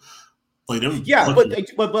Moon. Like,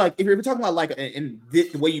 but like if you're talking about like in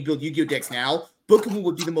the way you build Yu-Gi-Oh decks now, Book of Moon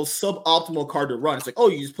would be the most suboptimal card to run. It's like, oh,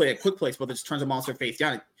 you just play a quick place, but it just turns a monster face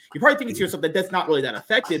down. You're probably thinking to yourself that that's not really that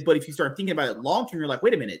effective, but if you start thinking about it long term, you're like,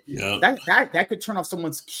 wait a minute, that could turn off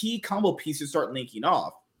someone's key combo pieces start linking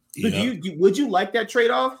off. So would you like that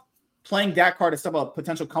trade off? Playing that card to stop a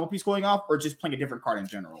potential combo piece going off, or just playing a different card in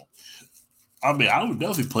general? I mean, I would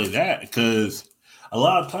definitely play that because a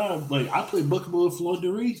lot of times, like I play Book of Moon for the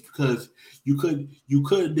reach because you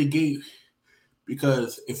could negate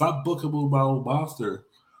because if I Book of Moon my own monster,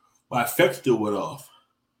 my effect still went off.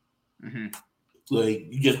 Mm-hmm. Like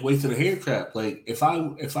you just wasted a hand trap. Like if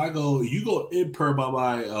I go, you go imperm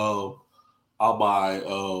on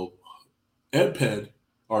my M-Pen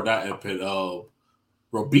or not M-Pen,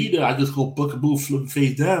 Robina, I just go Book of Moon, flip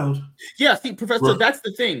face down. Yeah, see, Professor, that's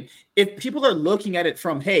the thing. If people are looking at it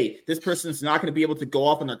from, hey, this person is not going to be able to go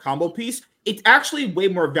off on their combo piece, it's actually way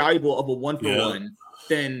more valuable of a 1-for-1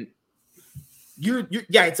 than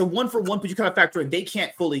it's a 1-for-1, but you kind of factor in they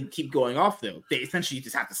can't fully keep going off though. They essentially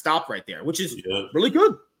just have to stop right there, which is really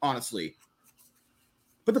good, honestly.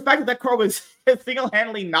 But the fact that card was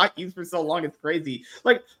single-handedly not used for so long is crazy.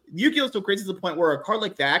 Like, Yu-Gi-Oh! Is so crazy to the point where a card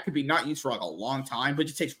like that could be not used for like a long time, but it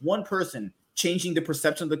just takes one person changing the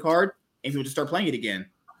perception of the card, and people just start playing it again.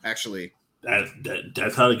 Actually,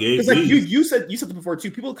 that's how the game is. Like you said it before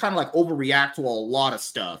too. People kind of like overreact to a lot of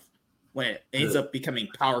stuff when it ends up becoming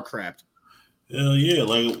power crept. Hell yeah!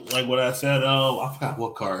 Like what I said. I forgot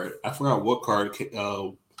what card. I forgot what card it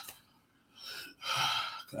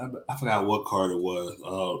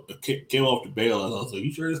was. It came off the bail, and I was like,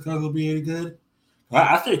 "You sure this card's gonna be any good?"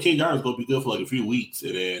 I said King Yard was gonna be good for like a few weeks,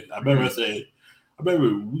 and then I remember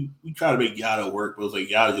we tried to make Yada work, but it was like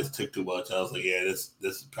Yada just took too much. I was like, "Yeah, this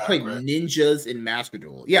is power like ninjas in Master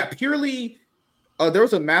Duel." Yeah, purely. There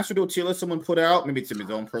was a Master Duel tier list someone put out. Maybe it's his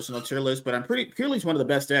own personal tier list, but Purely's one of the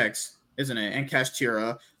best decks, isn't it? And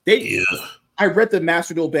Kashtira. I read the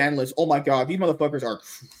Master Duel ban list. Oh my god, these motherfuckers are.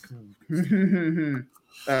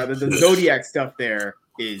 The Zodiac stuff there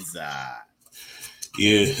is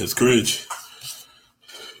it's cringe.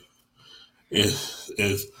 It's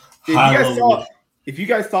if you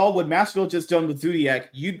guys saw what Master Duel just done with Zodiac,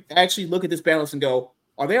 you'd actually look at this ban list and go,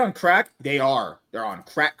 are they on crack? They are. They're on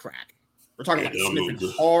crack. We're talking about sniffing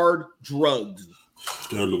hard drugs.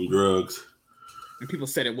 They're on drugs. And people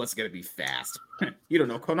said it wasn't going to be fast. You don't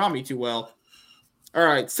know Konami too well. All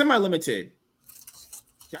right, semi-limited.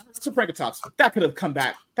 Suprankatops. That could have come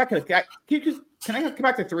back. Can I come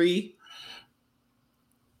back to 3?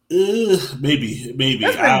 Maybe.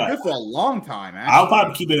 That's been good for a long time. Actually. I'll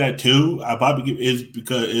probably keep it at 2. I'll probably keep it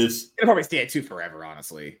because it'll probably stay at 2 forever.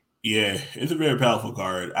 Honestly. Yeah, it's a very powerful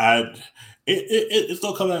card. It's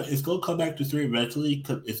gonna come out. It's gonna come back to 3 eventually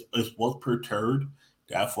because it's once per turn.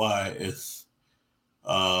 That's why it's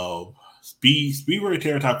speed rate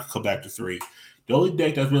Terratop can come back to 3. The only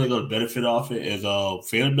deck that's really going to benefit off it is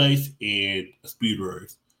Phantom Knights and Speed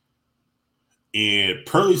Rares. And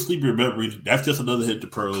Pearly Sleeper Memory, that's just another hit to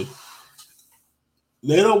Pearly.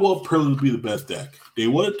 They don't want Pearly to be the best deck. They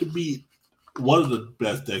want it to be one of the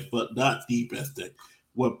best decks, but not the best deck.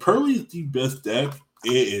 When Pearly is the best deck,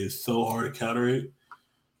 it is so hard to counter it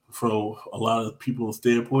from a lot of people's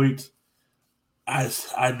standpoints.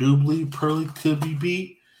 I do believe Pearly could be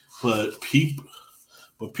beat, but people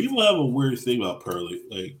have a weird thing about Pearly.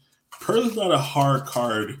 Like, Pearly's not a hard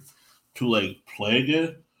card to like play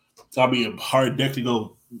against. I mean, a hard deck to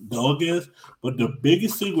go against. But the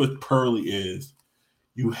biggest thing with Pearly is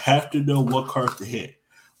you have to know what cards to hit.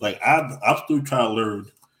 Like, I'm still trying to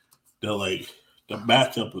learn the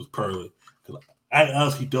matchup with Pearly. I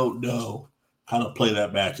honestly don't know how to play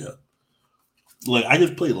that matchup. Like, I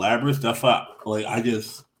just play Labyrinth. That's why, like, I'll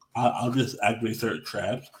just activate certain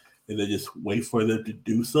traps and then just wait for them to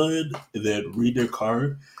do something and then read their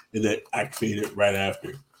card and then activate it right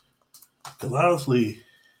after. Because honestly,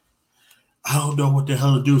 I don't know what the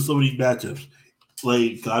hell to do with so many matchups.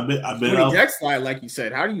 Like, I bet deck slide, like you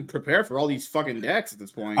said. How do you prepare for all these fucking decks at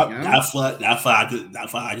this point? That's why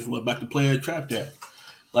I just went back to play a trap deck.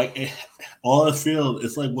 Like, all I feel,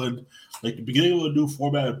 it's like when, like, the beginning of a new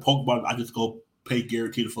format in Pokemon, I just go pay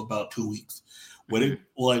guaranteed for about 2 weeks.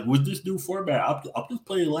 With this new format, I'm just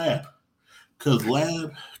playing Lab. Because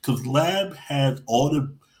Lab has all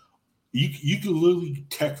the, you can literally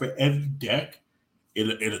tech for every deck in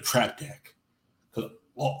a trap deck. Because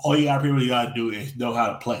all you gotta do is know how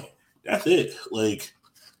to play. That's it. Like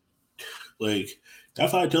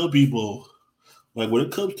That's how I tell people. Like when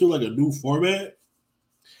it comes to like a new format,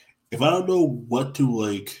 if I don't know what to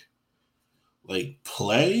like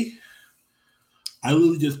play, I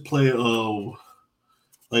literally just play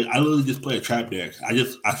I literally just play a trap deck.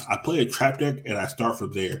 I play a trap deck and I start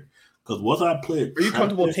from there. Because once I play, are you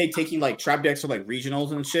comfortable taking like trap decks for like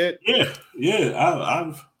regionals and shit? Yeah.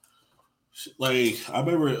 I've like I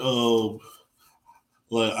remember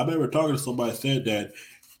talking to somebody said that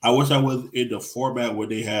I wish I was in the format where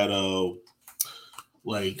they had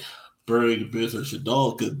like Burning Abyss or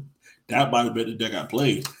Shaddoll, because that might have been the deck I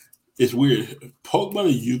played. It's weird. Pokemon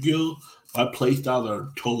and Yu-Gi-Oh! My play styles are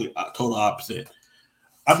total opposite.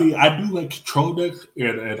 I mean, I do like control decks,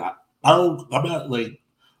 and I'm not like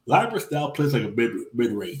Library style plays like a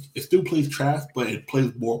mid range. It still plays trash, but it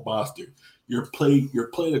plays more monster. You're playing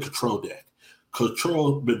a control deck,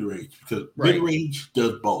 control mid range, because mid range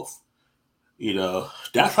does both. You know,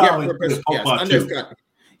 that's how I play Pokemon too.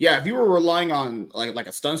 Yeah, if you were relying on like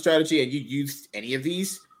a stun strategy and you used any of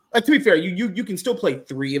these, like to be fair, you can still play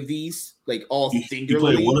 3 of these, like all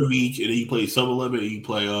singularly. You play one of each, and then you play Summer Limit, and you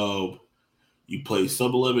play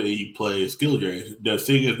Summer Limit, and you play Skill Drain. The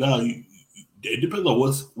thing is now it depends on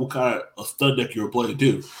what kind of stun deck you're playing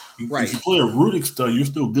too. If you play a runic stun, you're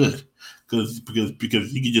still good because you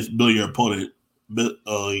can just mill your opponent.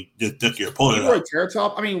 Just deck your opponent. You were a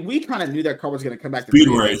Terratop. I mean, we kind of knew that card was going to come back to Speed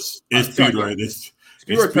Race. It's Speed Race.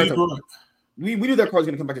 We knew that card was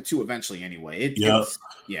going to come back to 2 eventually anyway.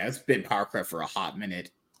 It's been Power Craft for a hot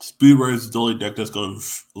minute. Speed Race is the only deck that's going to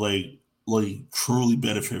like truly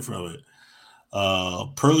benefit from it.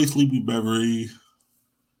 Pearly Sleepy Memory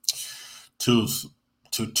to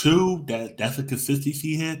 2. That's a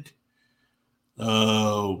consistency hit.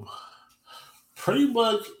 Pretty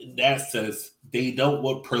much in that sense, they don't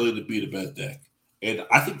want Pearly to be the best deck, and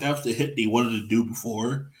I think that's the hit they wanted to do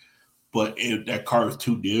before. But if that card was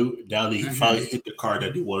too new, now they finally hit the card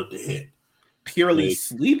that they wanted to hit. Purely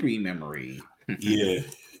Sleepy Memory. Yeah,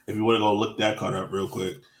 if you want to go look that card up real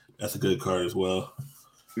quick, that's a good card as well.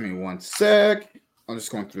 Give me 1 sec. I'm just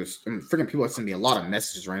going through this. Freaking people are sending me a lot of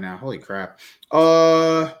messages right now. Holy crap.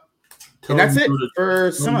 And that's it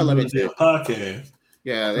for semi-limited podcast.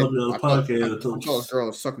 Yeah, I told this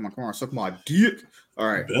girl to suck my dick. All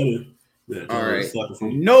right. All right.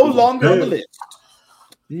 No longer on the list.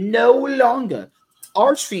 No longer.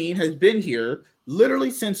 Archfiend has been here literally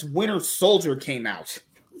since Winter Soldier came out.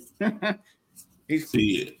 He's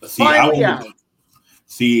finally out.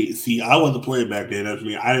 I wasn't playing back then. That's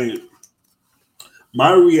me.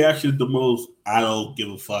 My reaction is the most. I don't give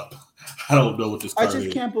a fuck. I don't know what this card is. I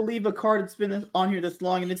just can't believe a card that's been on here this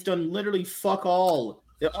long and it's done literally fuck all.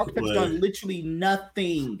 The architect's done literally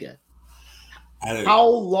nothing. How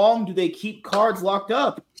long do they keep cards locked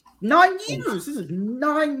up? 9 years. This is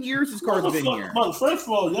 9 years this card's been here. First of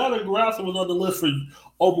all, Yana Garasa was on the list for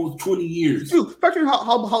almost 20 years. Dude, factor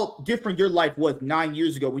how different your life was 9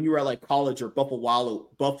 years ago when you were at like college or Buffalo.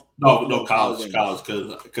 No, college.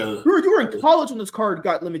 Because you were in college when this card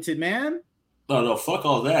got limited, man. No, fuck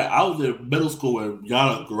all that. I was in middle school when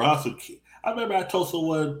Yana Garasa. I remember I told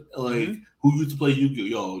someone who used to play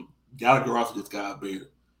YuGiOh, Yana Garasa just got banned.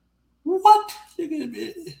 What?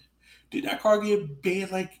 Did that card get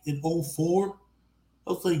banned like in 2004? I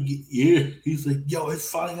was like, yeah. He's like, yo, it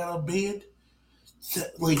finally got banned?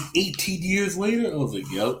 Like 18 years later? I was like,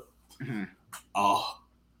 yep.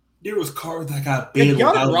 There was cards that got banned.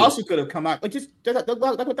 Yana Garasa could have come out. Like, just like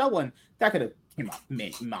with that one. That could have came out.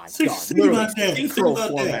 Man, my God. Literally, synchro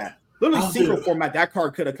format. Literally, synchro format. That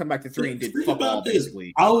card could have come back to 3 and did fuck all,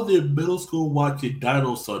 basically. I was in middle school watching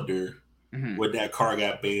Dino Thunder when that card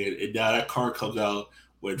got banned. And now that card comes out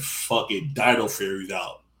when fucking Dino Fury's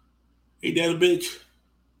out. Ain't that a bitch?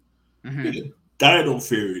 Nigga, Dino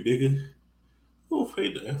Fury, nigga. Oh,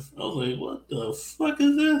 wait there. I was like, what the fuck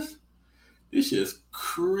is this? This shit's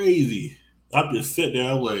crazy. I'm just sitting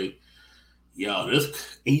there, I'm like, yo,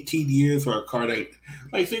 this 18 years for a card that,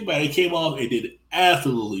 like, think about it, it came off and did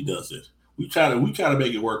absolutely nothing. We try to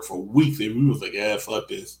make it work for weeks, and we was like, yeah, fuck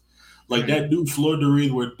this. Like that new Florida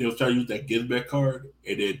where they was trying to use that Gizmek card,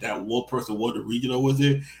 and then that one person won the regional was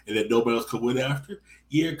it, and then nobody else could win after.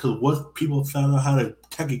 Yeah, because once people found out how to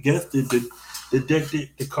attack against it,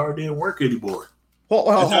 the card didn't work anymore. Hold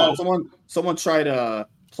on. Someone tried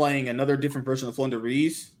playing another different version of Florida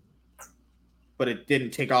but it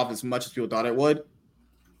didn't take off as much as people thought it would.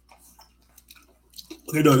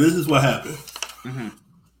 Okay, no, this is what happened.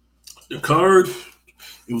 The card,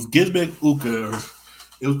 it was Gizmek Uka.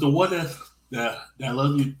 It was the one that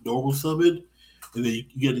lets you normal summon, and then you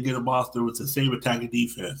get to get a monster with the same attack and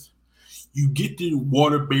defense. You get the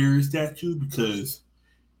water barrier statue because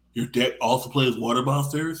your deck also plays water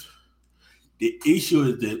monsters. The issue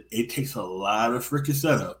is that it takes a lot of freaking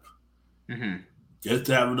setup just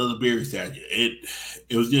to have another berry statue. It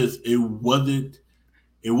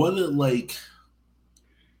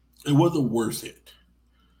wasn't worth it.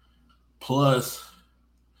 Plus,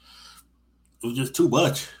 it was just too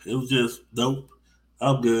much. It was just nope.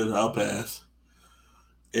 I'm good. I'll pass.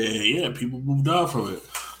 And yeah, people moved on from it.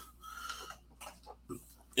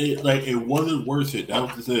 It wasn't worth it. That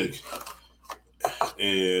was the thing.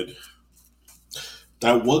 And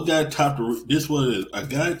that one guy topped a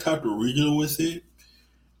guy topped the regional with it,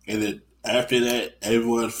 and then after that,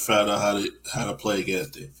 everyone found out how to play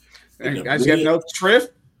against it. Guys, you have no Triff.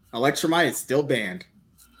 Electromite is still banned.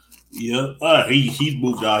 Yeah, he's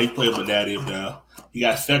moved on. He's playing Vanadium now. He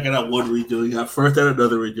got second at one regional. He got first at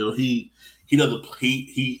another regional. He's drank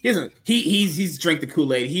the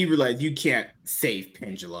Kool-Aid. He realized you can't save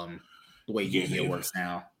Pendulum the way YuGiOh works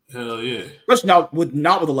now. Hell yeah. Especially not with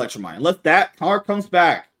Electromite. Unless that card comes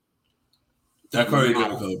back. That card ain't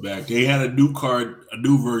never coming back. They had a new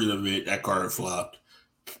version of it. That card flopped.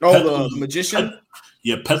 Oh, Petal's, the Magician?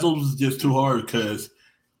 Petal's is just too hard because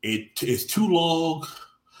it's too long.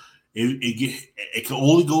 It can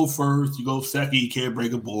only go first. You go second, you can't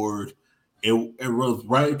break a board. It runs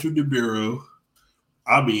right into the bureau.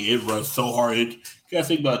 I mean, it runs so hard. You gotta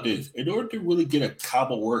think about this. In order to really get a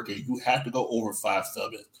combo working, you have to go over 5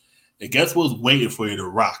 summons. And guess what's waiting for you to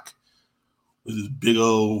rock? With this big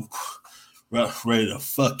old ready to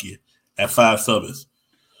fuck you at 5 summons.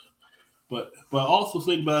 But also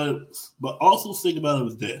think about it. But also think about it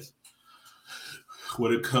with this.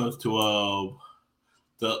 When it comes to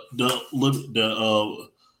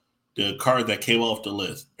the card that came off the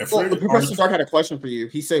list. Professor Dark had a question for you.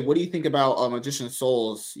 He said, "What do you think about Magician's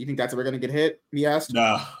Souls? You think that's ever going to get hit?" He asked.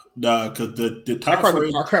 Nah, because the time for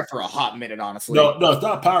it, Powercraft for a hot minute, honestly. No, it's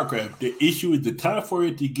not Powercraft. The issue is the time for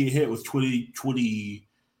it to get hit was 2020.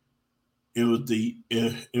 It was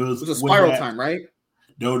a spiral time, right?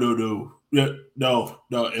 No. It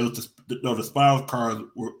was the spiral cards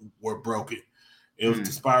were broken. It was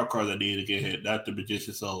the spiral cards that needed to get hit, not the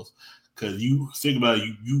Magician Souls. Because you think about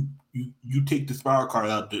it, you take the spiral card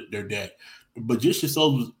out their deck. The Magician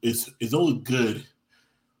Souls is only good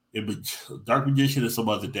in Dark Magician and some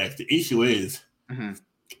other decks. The issue is,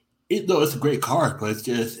 it's a great card, but it's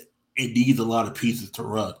just it needs a lot of pieces to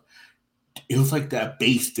run. It was like that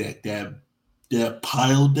base deck, that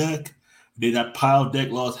pile deck. Then that pile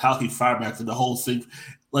deck lost Halky Firemax and the whole thing.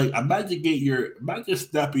 Like imagine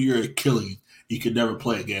snapping your Achilles. You could never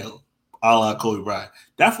play again, a la Kobe Bryant.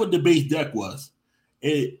 That's what the base deck was.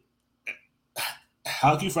 Halky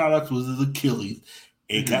Firemax was his Achilles.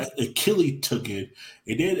 It got Achilles took it,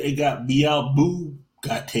 and then it got Meow Moo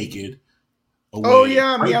got taken away. Oh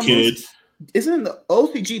yeah, Meow Moo. Isn't the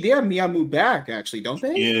OCG? They have Meow Moo back actually, don't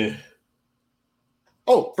they? Yeah.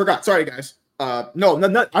 Oh, forgot. Sorry, guys. No,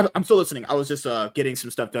 I'm still listening. I was just getting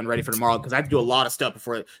some stuff done ready for tomorrow because I have to do a lot of stuff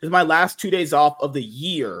before this is my last 2 days off of the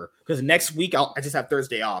year. Because next week I just have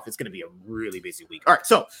Thursday off. It's going to be a really busy week. All right,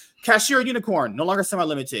 so Cashier Unicorn no longer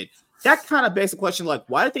semi-limited. That kind of begs the question, like,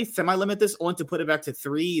 why did they semi-limit this only to put it back to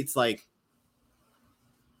 3? It's like,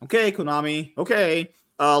 okay, Konami, okay.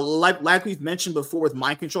 Like we've mentioned before with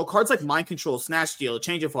Mind Control, cards like Mind Control, Snatch Steal,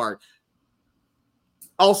 Change of Heart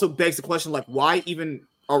also begs the question, like, why even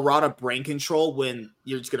errata Brain Control when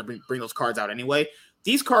you're just going to bring those cards out anyway?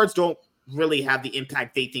 These cards don't really have the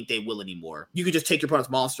impact they think they will anymore. You can just take your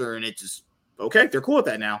opponent's monster and it just, okay, they're cool with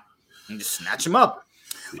that now. And just snatch them up.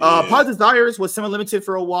 Yeah. Pod Desires was semi-limited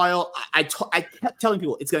for a while. I kept telling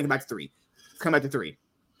people it's going to come back to 3. It's coming back to 3.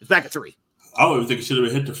 It's back at 3. I don't even think it should have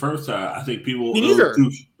been hit the first time. I think people... Me neither.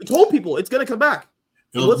 We told people it's going to come back.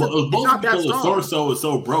 It was not because the torso was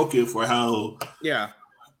so broken for how... Yeah.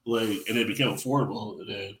 Like, and it became affordable. And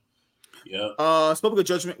then, yeah. Spoke of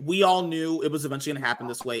Judgment. We all knew it was eventually going to happen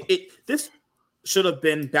this way. This should have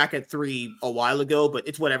been back at 3 a while ago, but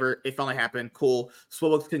it's whatever. It finally happened. Cool.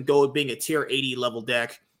 Spellbook can go being a tier 80 level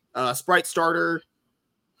deck. Sprite Starter.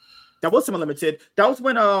 That was semi-limited. That was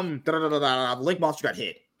when Link Monster got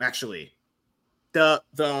hit, actually. The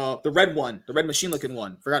red one, the red machine looking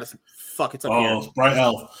one. Forgot it's it's up here. Sprite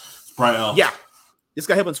Elf. Yeah. This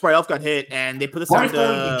got hit when Sprite Elf got hit, and they put this on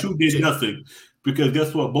the 2 did nothing. Because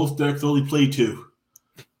guess what? Most decks only play 2.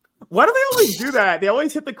 Why do they always do that? They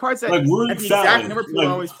always hit the cards that like at the exact number people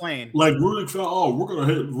are always playing. Like Ruling Fountain. Oh, we're gonna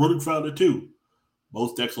hit Ruling Fountain 2.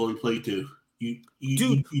 Most decks only play 2.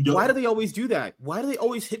 Dude, why do they always do that? Why do they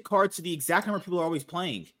always hit cards to the exact number people are always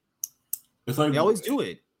playing? It's like they always do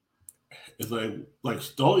it. It's like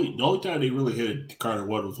the only time they really hit Carter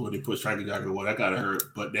 1 was when they put Striking Dagger 1. That got hurt,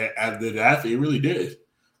 but after that, it really did.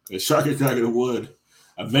 The Shark Dragon would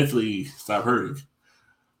eventually stop hurting.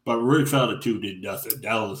 But Rick Fowler 2 did nothing.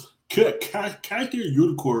 That was Character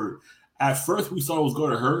Unicorn. At first, we thought it was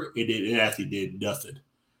going to hurt, and it actually did nothing.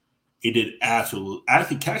 It did absolutely.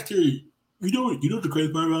 Actually, Character. You know the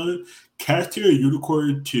crazy part about it? Character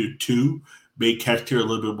Unicorn 2 made Character a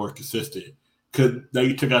little bit more consistent. Because now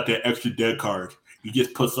you took out that extra dead card. You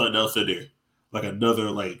just put something else in there. Like another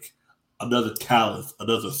talent,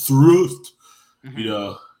 another thrust.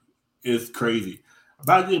 Mm-hmm. It's crazy.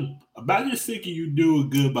 Imagine thinking you're doing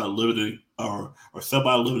good by limiting or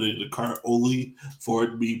somebody limiting the card only for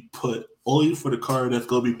it to be put only for the card that's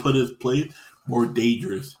going to be put in place more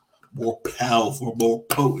dangerous, more powerful, more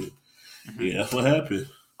potent. Mm-hmm. Yeah, that's what happened.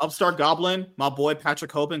 Upstart Goblin, my boy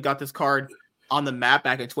Patrick Hoban got this card on the map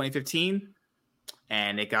back in 2015,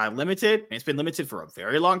 and it got limited. And it's been limited for a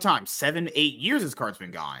very long time. 7-8 years this card's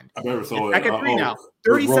been gone. I never saw it. Back at 3 now.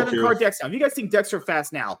 37 card decks now. If you guys think decks are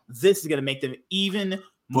fast now, this is going to make them even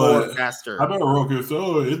more faster. I remember Roker said,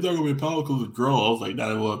 it's not going to be powerful because of draw. I was like,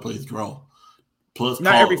 not everyone plays draw. Plus,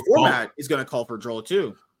 not every format is going to call for draw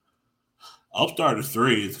too. Upstart is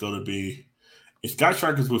 3. It's going to be if Sky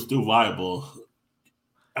Strikers was still viable.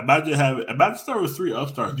 Imagine starting with 3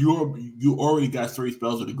 Upstarts. You already got 3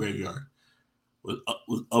 spells in the graveyard. With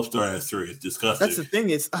Upstart at 3, it's disgusting. That's the thing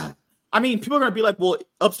is, people are going to be like, well,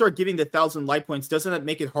 Upstart giving the 1,000 life points, doesn't that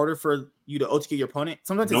make it harder for you to OTK your opponent?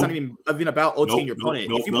 Sometimes it's not even about OTKing your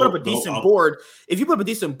opponent. If you put up a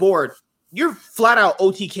decent board, you're flat out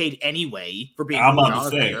OTK'd anyway for being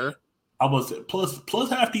honest there. I'm about to say, plus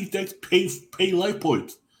half these decks pay life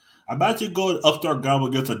points. Imagine going Upstart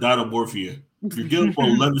Goblin against a Dinomorphia. You're getting for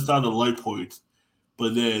 11,000 life points,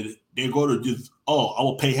 but then they're going to just, I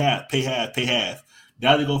will pay half.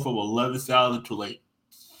 Now they go from 11,000 to like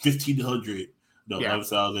 1,500. No,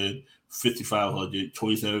 11,000, 5,500,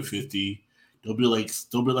 2,750. They'll be like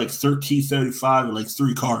 1,375 and like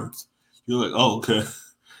 3 cards. You're like, okay,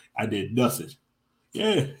 I did nothing.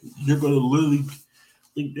 Yeah, you're going to literally,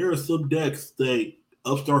 like, there are some decks that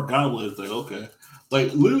Upstart Goblin is like, okay.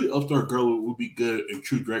 Like, literally, Upstart Goblin would be good if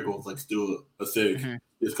True Dragon was like still a thing. Mm-hmm.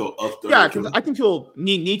 It's called Upstart. Yeah, because I think people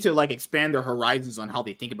need to like expand their horizons on how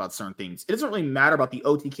they think about certain things. It doesn't really matter about the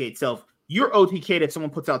OTK itself. You're OTK'd if someone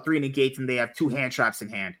puts out 3 negates and they have 2 hand traps in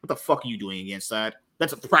hand. What the fuck are you doing against that?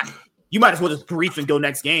 That's a trap. You might as well just grief and go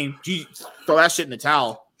next game. Jeez, throw that shit in the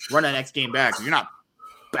towel. Run that next game back. You're not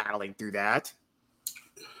battling through that.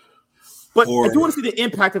 But I do want to see the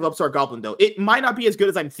impact of Upstart Goblin, though. It might not be as good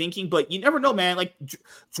as I'm thinking, but you never know, man. Like,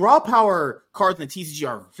 draw power cards in the TCG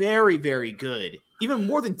are very, very good. Even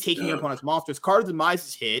more than taking your opponent's monsters. Cards of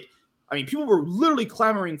Mises hit. I mean, people were literally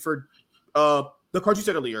clamoring for the card you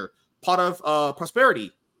said earlier, Pot of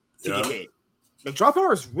Prosperity to get hit. Like, draw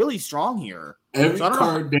power is really strong here. Every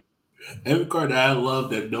card that I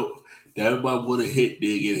love that everybody would have hit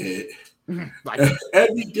did get hit. Like,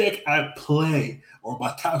 every deck I play or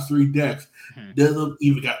my top 3 decks doesn't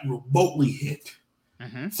even got remotely hit.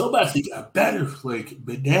 Some actually got better, like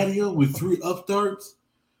Benania with 3 Upstarts.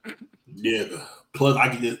 Yeah. Plus, I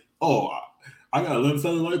can just I got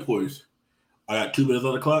 11,000 life points. I got 2 minutes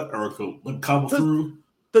on the clock, or let me combo through.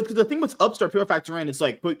 The thing with Upstart, people factor in, it's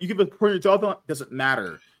like, but you give a point your job on, doesn't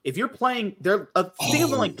matter. If you're playing, think of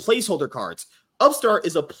them like placeholder cards. Upstart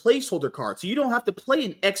is a placeholder card, so you don't have to play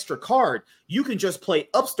an extra card. You can just play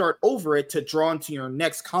Upstart over it to draw into your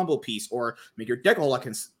next combo piece or make your deck a whole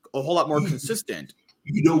lot more consistent.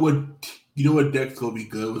 You know what deck's gonna be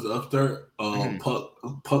good with Upstart?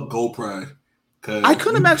 Puck Gold Pride. I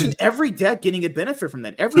couldn't imagine every deck getting a benefit from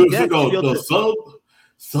that. Every deck.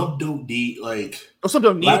 Some don't need some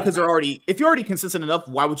don't need because if you're already consistent enough,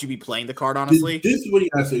 why would you be playing the card? Honestly, this is what you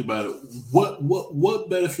gotta say about it. What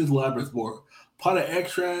benefits Labyrinth more? Pot of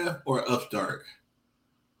Extra or Upstart?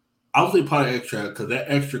 I would say Pot of Extra because that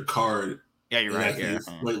extra card you're right. Is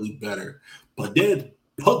slightly better. But then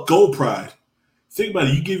Puck Gold Pride. Think about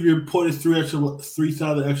it. You give your opponents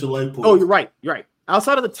 3,000 extra life points. Oh, you're right.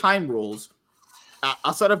 Outside of the time rules,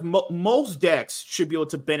 outside of most decks should be able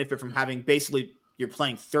to benefit from having basically you're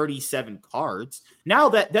playing 37 cards. Now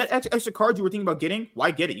that extra cards you were thinking about getting, why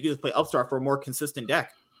get it? You can just play Upstart for a more consistent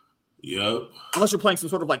deck. Yep. Unless you're playing some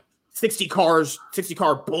sort of like 60 card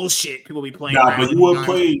bullshit people be playing. Nah, but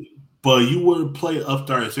you wouldn't play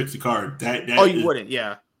Upstart at 60 card. You wouldn't,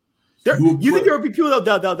 yeah. You think there would be people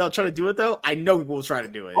that'll try to do it though? I know people will try to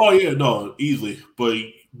do it. Oh yeah, no, easily.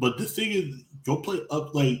 But the thing is, you'll play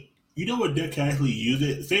up you know what deck can actually use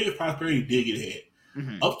it? Say if Prosperity did get hit.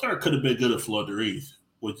 Upstart could have been good at Flooderies.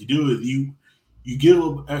 What you do is you give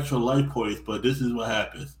them extra life points, but this is what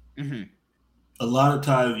happens. a lot of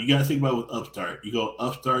times you gotta think about with Upstart. You go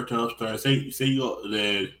Upstart to Upstart. Say you go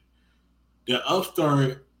the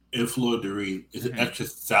Upstart in Florida is an extra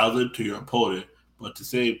 1,000 to your opponent, but at the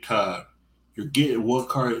same time, you're getting one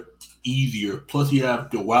card easier. Plus, you have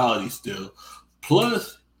duality still.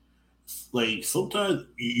 Plus, like sometimes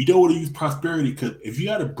you don't want to use prosperity because if you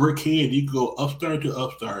got a brick hand, you can go Upstart to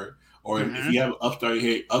Upstart, or if you have an Upstart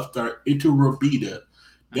hand, Upstart into Robita.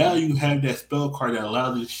 Now you have that spell card that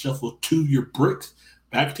allows you to shuffle 2 your bricks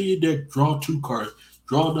back to your deck, draw 2 cards,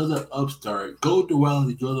 draw another Upstart, go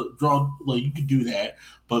duality, draw like you can do that.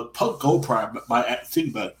 But Punk Gold Prime,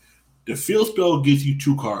 think about it, the field spell gives you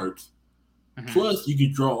 2 cards. Plus, you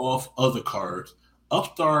can draw off other cards.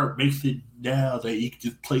 Upstart makes it now that you can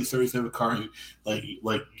just play 37 cards. Like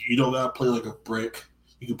you don't gotta play like a brick.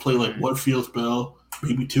 You can play like 1 field spell,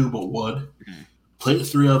 maybe 2, but 1. Play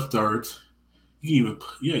 3 Upstarts. You can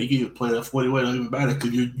even play that 40 way. It doesn't even matter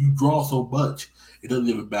because you draw so much. It doesn't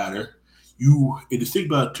even matter. And the thing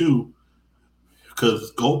about it too,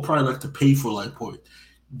 because Gold probably likes to pay for life points.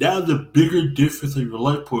 Now the bigger difference in your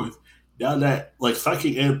life points. Now that like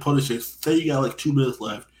Psychic and Punisher, say you got like 2 minutes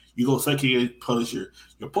left, you go Psychic and Punisher.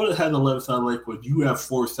 Your opponent has 11,000 life points. You have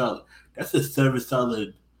 4,000. That's a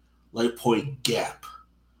 7,000 life point gap.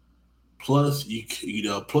 Plus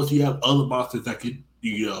plus you have other monsters that can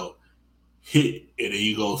hit, and then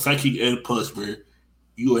you go Psychic and Punisher.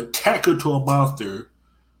 You attack into a monster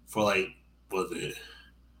for like, was it?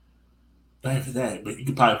 Not even that, but you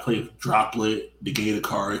can probably play Droplet, negate a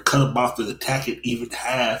card, cut a monster, attack it even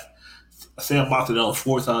half. Say a monster that was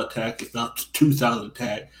 4,000 attack, it's not 2,000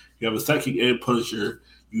 attack. You have a Psychic and Punisher,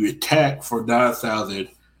 you attack for 9,000,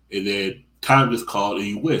 and then time is called and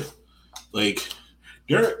you win. Like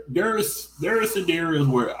there are scenarios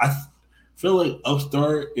where I feel like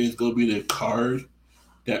Upstart is going to be the card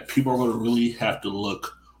that people are going to really have to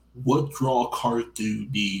look. What draw cards do you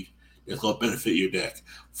need that's going to benefit your deck?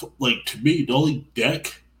 Like, to me, the only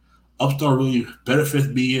deck Upstart really benefits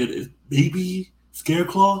me in is maybe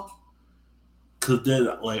Scareclaw. Because then,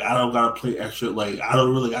 like, I don't got to play extra. Like, I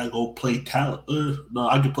don't really got to go play talent. No,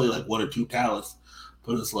 I can play, like, 1 or 2 talents.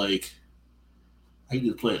 But it's like, I can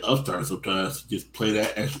just play Upstart sometimes. Just play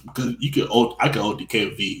that extra. Because I can own the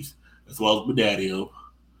KMVs as well as Medadio.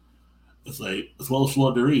 It's like, as well as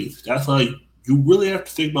Florderies. That's like, you really have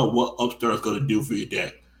to think about what Upstart is going to do for your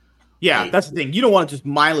deck. Yeah, like, that's the thing. You don't want to just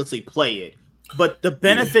mindlessly play it. But the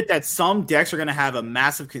benefit that some decks are going to have a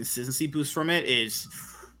massive consistency boost from it is,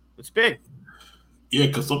 it's big. Yeah,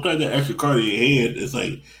 because sometimes that extra card in your hand is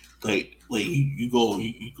like you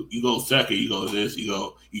go second, you go this,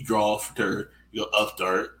 you draw for turn, you go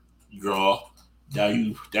Upstart, you draw. Now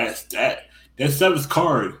that's 7th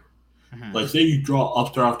card. Like say you draw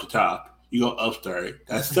Upstart off the top, you go Upstart.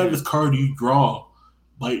 That 7th card you draw,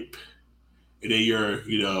 like, and then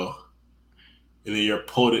your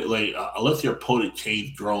opponent, like unless your opponent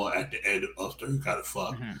changed draw at the end of Upstart, you kind of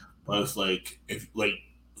fuck. But it's like if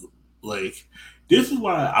like this is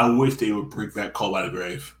why I wish they would bring back Call by the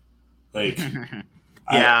Grave. Like,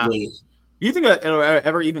 yeah. You think it'll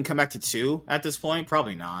ever even come back to 2 at this point?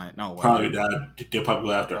 Probably not. No way. Probably not. They'll probably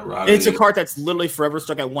go after a rod. It's a card that's literally forever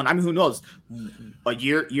stuck at 1. I mean, who knows?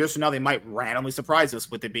 Years from now, they might randomly surprise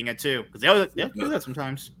us with it being at 2 because they'll do that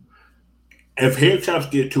sometimes. If hand traps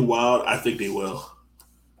get too wild, I think they will.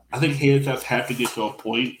 I think hand traps have to get to a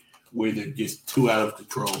point where they're just too out of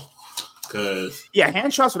control.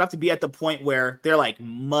 Hand traps would have to be at the point where they're like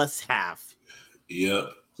must have.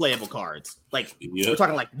 Playable cards. Like we're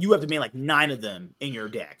talking like you have to make like 9 of them in your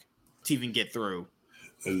deck to even get through.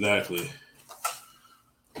 Exactly.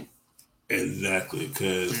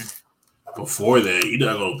 Because before that, you're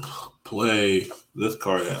not gonna play this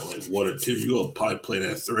card at like 1 or 2. You're gonna probably play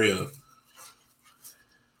that 3 of.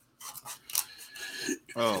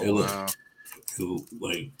 Oh, wow.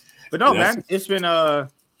 But no, man, it's been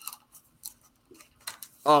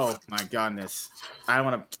oh my goodness! I don't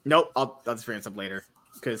want to. Nope, I'll just bring this up later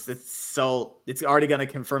because it's already gonna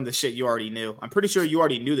confirm the shit you already knew. I'm pretty sure you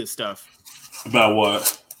already knew this stuff. About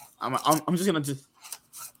what? I'm just gonna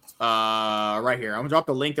right here. I'm gonna drop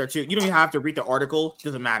the link there too. You don't even have to read the article.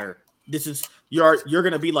 Doesn't matter. This is you're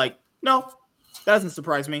gonna be like, no, that doesn't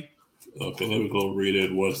surprise me. Okay, let me go read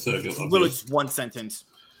it 1 second. Literally just 1 sentence.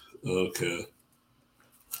 Okay.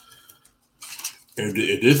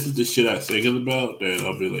 If this is the shit I'm thinking about, then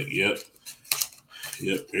I'll be like, yep,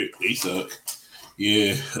 they suck.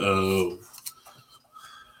 Yeah. Does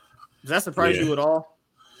that surprise you at all?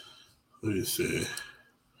 Let me see.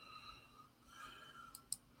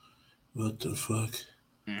 What the fuck?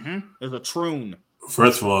 There's a troon.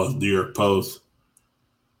 First of all, it's New York Post.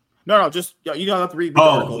 No, just you don't have to read the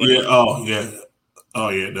article. Yeah. Oh, yeah. Oh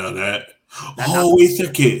yeah, no that. Oh, wait a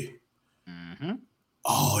second. Mm-hmm.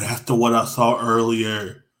 Oh, that's the one I saw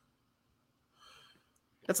earlier.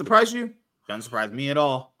 That surprised you? Doesn't surprise me at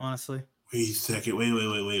all, honestly. Wait a second. Wait a minute.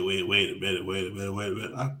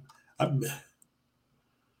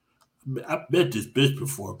 I met this bitch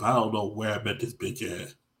before, but I don't know where I met this bitch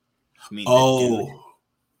at. Oh,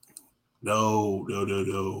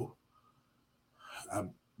 no. I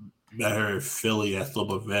met her in Philly at some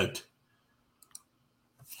event.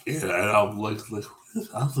 Yeah, and I was like,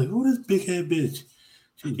 who this big head bitch?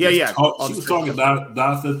 She was talking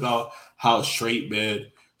nonsense about how straight men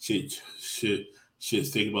should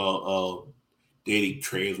think about dating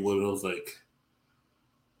trans women. I was like,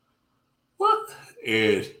 what?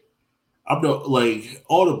 And I'm not like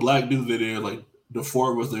all the black dudes in there, like the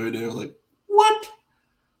four of us are in there, like, what?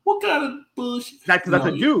 What kind of bullshit? That's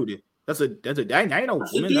a dude. That's a I know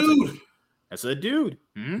women. Dude. That's a dude.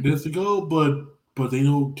 Mm-hmm. That's a go, but they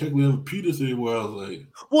don't technically have a penis anymore. I was like,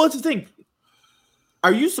 well, that's the thing.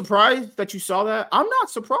 Are you surprised that you saw that? I'm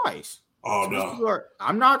not surprised. Oh no,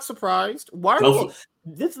 I'm not surprised. Why?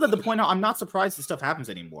 This is the point. Now, I'm not surprised this stuff happens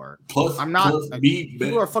anymore. I'm not.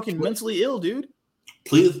 People are fucking mentally ill, dude.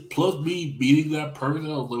 Plus me meeting that person.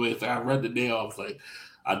 I read the name. I was like,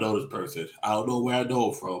 I know this person. I don't know where I know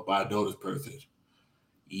him from, but I know this person.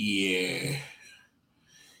 Yeah.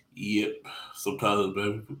 Yep. Sometimes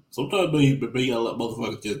maybe I let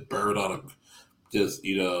motherfuckers just burn on them. Just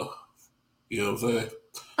you know what I'm saying?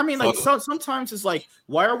 I mean, like sometimes it's like,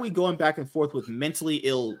 why are we going back and forth with mentally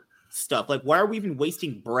ill stuff? Like, why are we even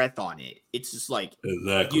wasting breath on it? It's just like,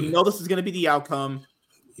 exactly. You know, this is going to be the outcome,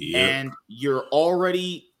 and you're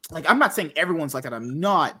already like, I'm not saying everyone's like that. I'm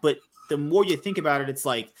not, but the more you think about it, it's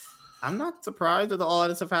like, I'm not surprised with all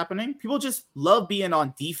that stuff happening. People just love being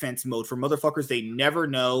on defense mode for motherfuckers they never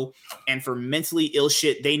know, and for mentally ill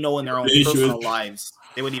shit they know in their own personal lives.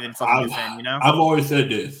 They wouldn't even fucking defend, you know? I've always said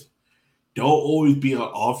this. Don't always be on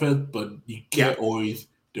offense, but you can't always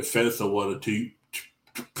defend someone until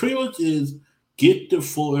pretty much is get the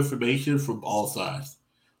full information from all sides.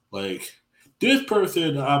 Like, this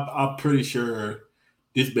person, I'm pretty sure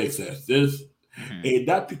this makes sense. And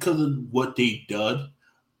not because of what they've done,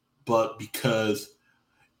 but because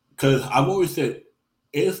I've always said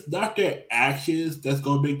it's not their actions that's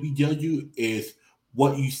gonna make me judge you, it's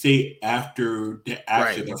what you say after the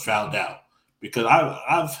actions are found out. Because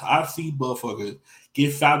I've seen motherfuckers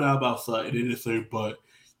get found out about something and then they say, but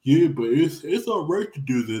it's all right to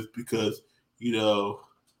do this because, you know,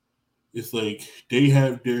 it's like they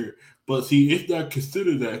have their, but see, it's not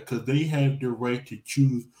considered that because they have the right to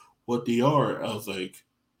choose what they are. I was like,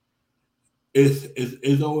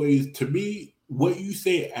 it's always, to me, what you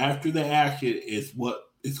say after the action is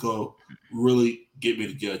what is going to really get me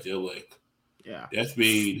to judge it. Like, that's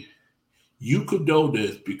made, you condone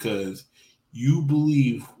this because you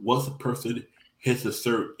believe once a person hits a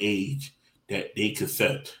certain age that they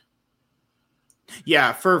consent.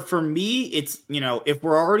 Yeah, for me, it's, you know, if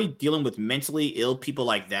we're already dealing with mentally ill people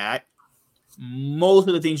like that, most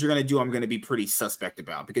of the things you're going to do, I'm going to be pretty suspect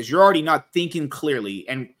about because you're already not thinking clearly,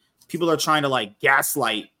 and people are trying to like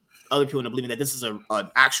gaslight other people into believing that this is an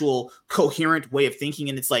actual coherent way of thinking,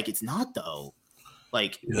 and it's like, it's not though.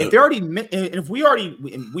 Like, if they're already, and if we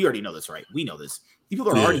already know this, right? We know this. People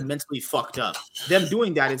are already mentally fucked up. Them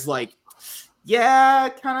doing that is like,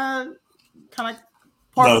 kind of.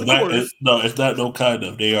 It's not no kind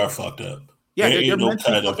of. They are fucked up. Yeah, they're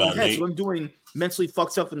mentally fucked in the head. So them doing mentally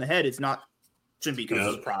fucked stuff in the head, shouldn't be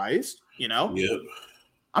a surprise, you know? Yep.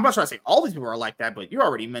 I'm not trying to say all these people are like that, but you're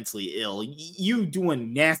already mentally ill. You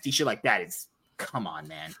doing nasty shit like that is, come on,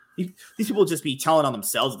 man. These people just be telling on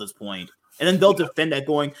themselves at this point. And then they'll defend that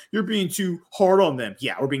going, you're being too hard on them.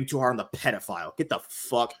 Yeah, we're being too hard on the pedophile. Get the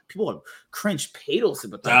fuck. People are cringe pedo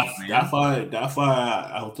sympathizers, man. That's why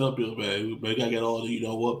I will tell people, man, we gotta get all the, you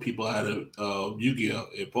know what, people out of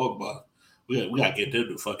YuGiOh and Pokemon. We gotta get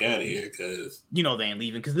them the fuck out of here because, you know, they ain't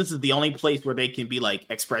leaving because this is the only place where they can be like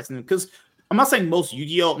expressing them. Because I'm not saying most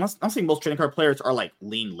YuGiOh, I'm not saying most trading card players are like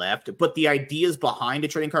lean left, but the ideas behind a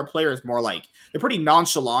trading card player is more like, they're pretty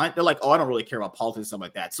nonchalant. They're like, oh, I don't really care about politics and stuff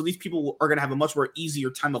like that. So these people are going to have a much more easier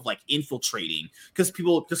time of like infiltrating because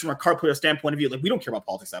people, just from a card player standpoint of view, like, we don't care about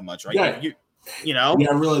politics that much, right? Yeah. You know? Yeah,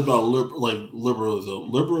 really about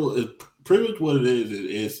liberalism. Liberal is pretty much what it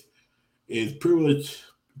is. Is pretty much,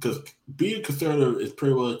 because being conservative is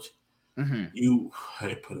pretty much,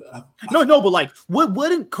 No, but like,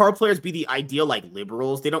 wouldn't card players be the ideal like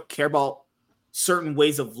liberals? They don't care about certain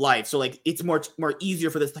ways of life, so like it's more easier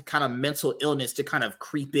for this kind of mental illness to kind of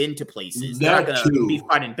creep into places. They're not gonna be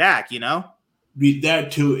fighting back, you know.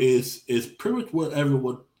 That too is pretty much what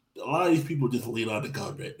everyone a lot of these people just lean on the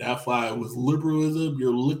government. That's why with liberalism,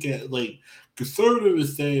 you're looking at like conservative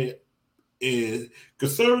is saying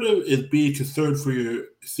conservative is being concerned for your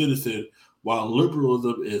citizen, while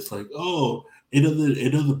liberalism is like, oh,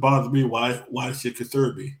 it doesn't bother me. Why it should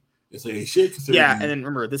concern me? It's like it should concern me. Yeah, and then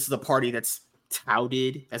remember, this is a party that's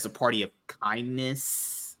touted as a party of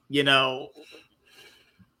kindness. You know,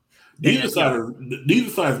 neither side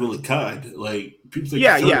is really kind. Like people say,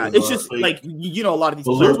 yeah. It's just like a lot of these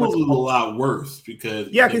liberals is a lot worse because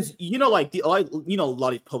because a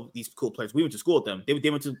lot of these cool players. We went to school with them. They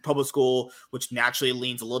went to public school, which naturally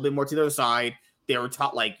leans a little bit more to the other side. They were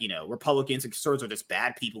taught Republicans and conservatives are just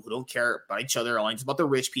bad people who don't care about each other, only about the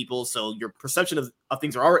rich people. So your perception of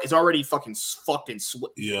things is already fucking fucked and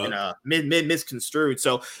misconstrued.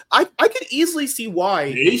 So I could easily see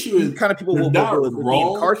why the issue is kind of people will go with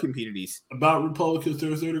the card communities about Republicans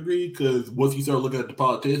to a certain degree, because once you start looking at the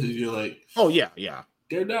politicians, you're like, oh yeah,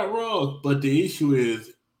 they're not wrong. But the issue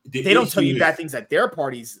is they don't tell you bad things that their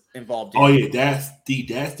party's involved in. Oh yeah, that's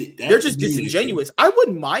they're just disingenuous. Issue. I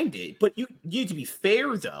wouldn't mind it, but you need to be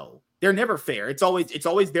fair though. They're never fair. It's always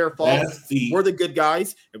their fault. We're the good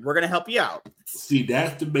guys, and we're gonna help you out. See,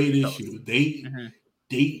 that's the main issue.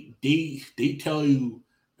 They tell you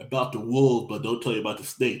about the wolves, but don't tell you about the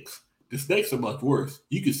snakes. The snakes are much worse.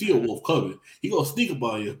 You can see a wolf coming. He gonna sneak up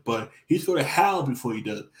on you, but he's gonna howl before he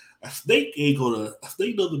does. A snake don't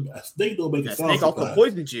make a sound. A snake also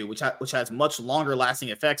poisons you, which has much longer lasting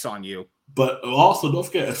effects on you. But also don't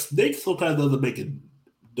forget, a snake sometimes doesn't make a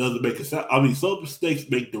sound. I mean, some snakes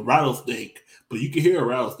make the rattlesnake, but you can hear a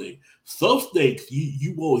rattlesnake. Some snakes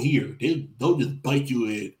you won't hear. They'll just bite you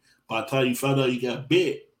in by the time you find out you got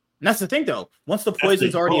bit. And that's the thing, though. Once the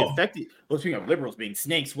poison's already infected, speaking of liberals being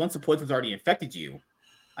snakes, once the poison's already infected you,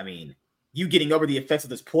 I mean, you getting over the effects of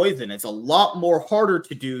this poison is a lot more harder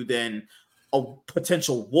to do than a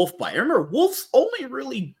potential wolf bite. Remember, wolves only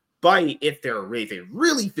really bite if they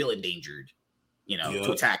really feel endangered,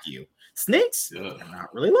 to attack you. Snakes are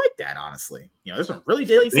not really like that, honestly. There's some really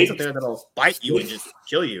deadly snakes out there that'll bite you and just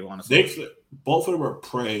kill you, honestly. Snakes, both of them are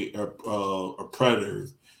prey or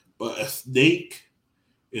predators, but a snake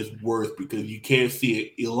is worse because you can't see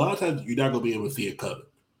it. A lot of times you're not going to be able to see it coming.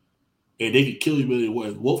 And they can kill you many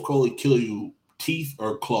ways. Wolf can only kill you teeth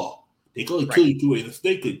or claw. They can only kill you 2 ways. A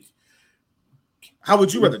snake could. How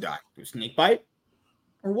would you rather die? Snake bite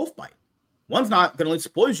or wolf bite? One's not going to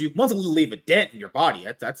poison you. One's going to leave a dent in your body.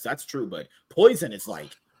 That's true. But poison is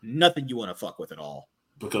like nothing you want to fuck with at all.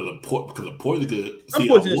 Because of poison could.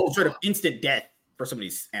 Poison is sort of instant death for some of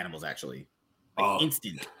these animals, actually.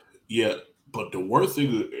 Instant. Yeah, but the worst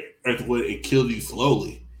thing is when it kills you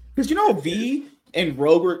slowly. Because V and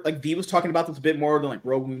Rogue were V was talking about this a bit more than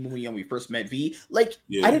Rogue when we first met V. I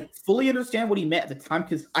didn't fully understand what he meant at the time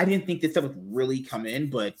because I didn't think this stuff would really come in.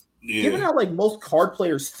 But given how most card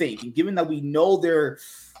players think, and given that we know they're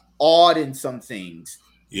odd in some things,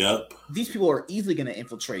 these people are easily going to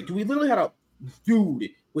infiltrate. Do we literally had a dude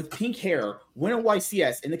with pink hair win a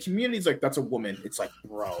YCS, and the community's like, that's a woman. It's like,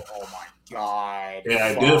 bro, oh my god. Yeah,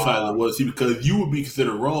 identify the woman. See, because you would be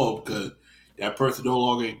considered wrong because that person no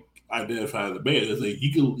longer identify as a man. It's like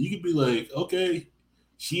you can be like, okay,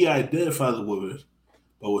 she identifies a woman,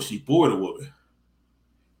 but was she born a woman?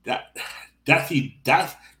 That's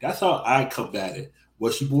how I come at it.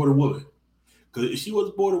 Was she born a woman? Because if she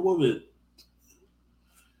wasn't born a woman,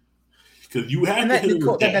 because you have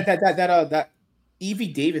that Evie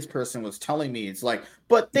Davis person was telling me, it's like,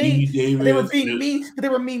 but they were being mean. They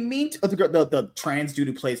were mean to the trans dude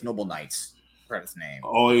who plays Noble Knights. His name.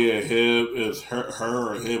 Oh yeah, him is her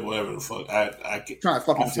or him, whatever the fuck. I can't trying to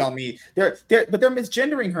fucking tell me they're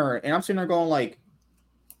misgendering her, and I'm sitting there going like,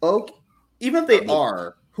 okay, even if they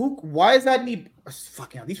are, why is that need?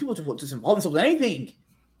 Fucking hell, these people just involve themselves in anything.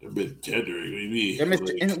 They're misgendering. What do you mean?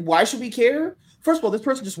 And why should we care? First of all, this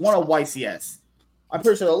person just won a YCS. I'm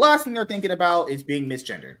pretty sure the last thing they're thinking about is being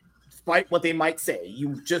misgendered, despite what they might say.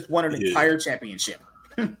 You just won an entire championship.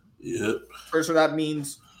 Yep. Pretty sure that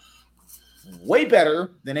means way better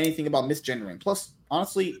than anything about misgendering. Plus,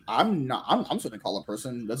 honestly, I'm just gonna call a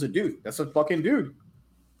person that's a dude. That's a fucking dude.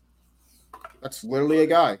 That's literally a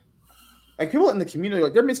guy. People in the community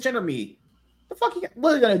they're misgendering me. What are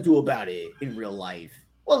they gonna do about it in real life?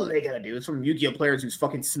 What are they gonna do? It's from YuGiOh players who's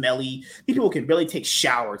fucking smelly. These people can barely take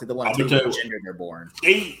showers if they want to tell you what gender they're born.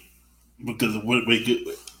 Because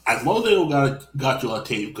as long as they don't got you on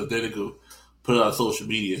tape, because then they go put it on social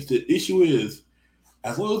media. The issue is,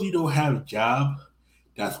 as long as you don't have a job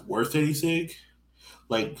that's worth anything,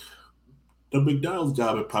 like the McDonald's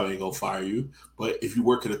job, it probably ain't gonna fire you. But if you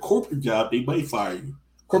work in a corporate job, they might fire you.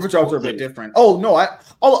 Corporate jobs are a bit different.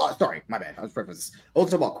 Sorry, my bad. I was preface. I was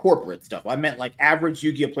talking about corporate stuff. I meant like average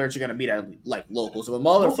Yu-Gi-Oh players are gonna meet at like local. So a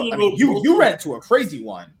motherfucker. I mean, you ran into a crazy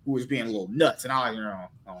one who was being a little nuts, and I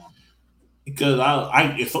because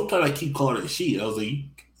I sometimes I keep calling it shit. I was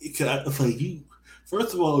like, you.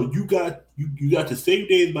 First of all, you got the same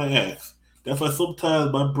day as my ex. That's why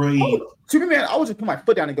sometimes my brain. To me, man, I would just put my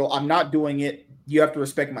foot down and go, I'm not doing it. You have to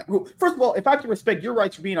respect my. First of all, if I have to respect your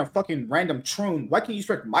rights for being a fucking random troon, why can't you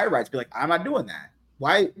respect my rights? Be like, I'm not doing that.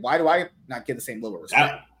 Why do I not get the same level of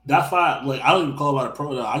respect? That's why, like, I don't even call about a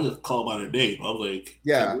pronoun. I just call about a name. I'm like,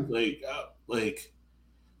 yeah, like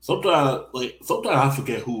sometimes I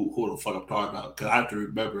forget who the fuck I'm talking about because I have to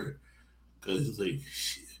remember because it's like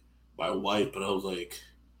shit, my wife. But I was like,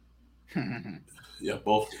 yeah,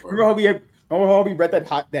 both. Remember how we read that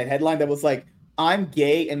headline that was like, I'm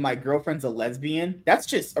gay and my girlfriend's a lesbian? That's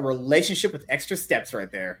just a relationship with extra steps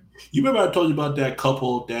right there. You remember I told you about that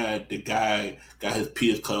couple that the guy got his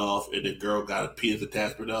penis cut off and the girl got a penis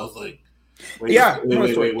attachment? I was like, wait a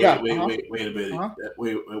minute.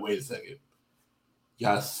 Wait a second.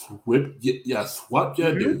 Y'all swap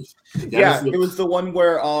genders. Yeah, it was the one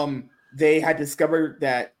where they had discovered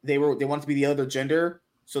that they wanted to be the other gender,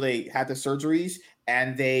 so they had the surgeries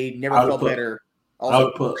and they never felt better.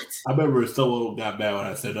 I remember someone got mad when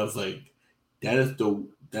I said, I was like, that is the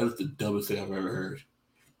dumbest thing I've ever heard.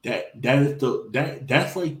 That's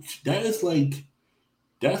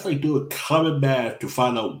like doing common math to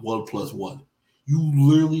find out 1 + 1.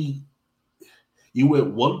 You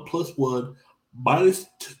went 1 + 1 minus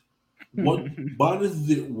 1 minus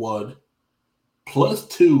 1 plus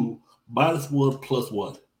 2 minus 1 plus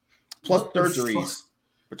 1 plus surgeries.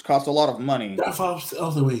 Which costs a lot of money. That's why I was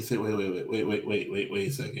like, wait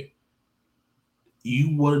a second.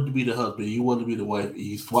 You wanted to be the husband, you wanted to be the wife,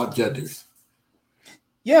 you swapped genders.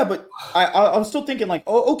 Yeah, but I was still thinking like,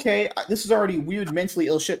 oh, okay, this is already weird, mentally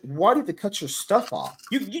ill shit. Why do you have to cut your stuff off?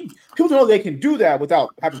 People don't know they can do that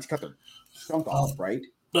without having to cut their junk off, right?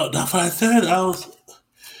 No, that's what I said.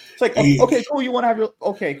 It's like, okay, cool, you want to have your...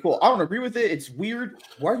 Okay, cool. I don't agree with it. It's weird.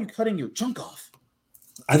 Why are you cutting your junk off?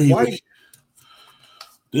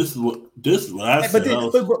 This is what I said.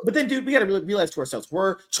 But then, dude, we gotta realize to ourselves,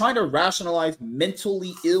 we're trying to rationalize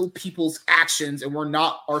mentally ill people's actions, and we're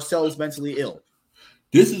not ourselves mentally ill.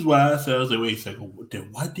 This is why I said, I was like, wait a second, then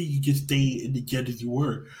why did you just stay in the genders you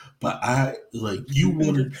were? But you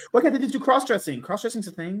wanted... Why can't they just do cross-dressing? Cross-dressing's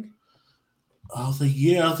a thing. I was like,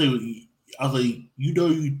 yeah. I was like, you know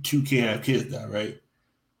you two can't have kids now, right?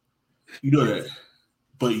 You know that.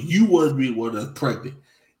 But you wanted to be one that's pregnant.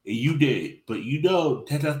 And you did, but you know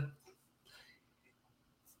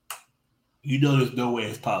there's no way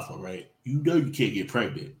it's possible, right? You know you can't get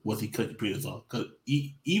pregnant once he cut your penis off. Because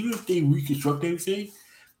even if they reconstruct everything,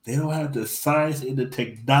 they don't have the science and the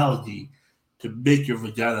technology to make your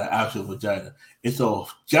vagina an actual vagina. It's a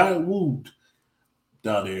giant wound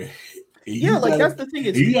down there. That's the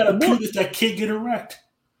thing. You got a penis that can't get erect.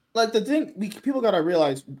 Like the thing, people gotta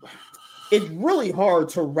realize. It's really hard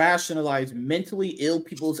to rationalize mentally ill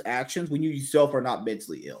people's actions when you yourself are not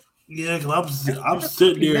mentally ill. Yeah, because I'm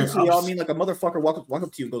sitting there. I mean, like a motherfucker walk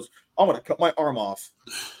up to you and goes, "I'm gonna cut my arm off."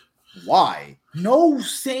 Why? No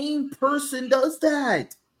sane person does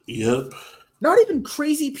that. Yep. Not even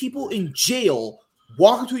crazy people in jail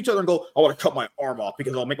walk up to each other and go, "I want to cut my arm off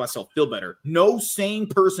because I'll make myself feel better." No sane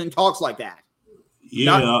person talks like that.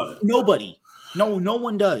 Yeah. Nobody. No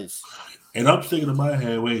one does. And I'm thinking in my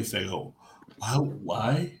head, wait a second.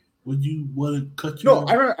 Why would you want to cut your... No,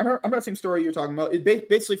 I remember that same story you're talking about. It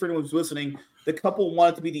basically, for anyone who's listening, the couple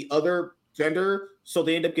wanted to be the other gender, so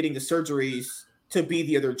they end up getting the surgeries to be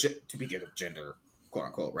the other gender, quote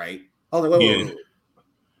unquote, right? Oh, wait.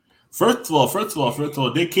 First of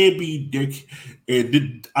all, they can't be.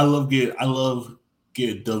 I love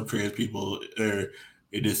getting dumb trans people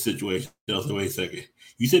in this situation. Like, wait a second.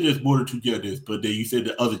 You said there's more than 2 genders, but then you said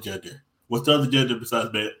the other gender. What's the other gender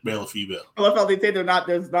besides male or female? I love how they say there's not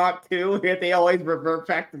 2, yet they always revert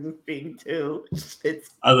back to this being 2. Wait.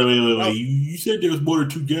 You said there was more than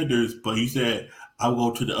 2 genders, but you said I'm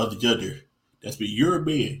going to the other gender. That's me. You're a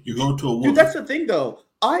man. You're going to a woman. Dude, that's the thing, though.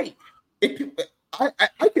 I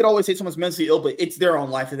could always say someone's mentally ill, but it's their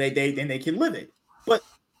own life and they can live it. But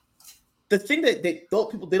the thing that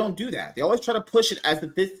people don't do that. They always try to push it as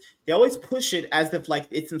if this. They always push it as if like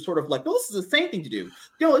it's some sort of like, no, this is the same thing to do.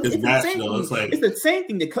 It's the same thing. It's the same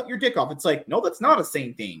thing to cut your dick off. It's like, no, that's not a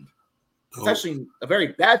same thing. It's actually a very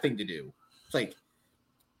bad thing to do. It's like,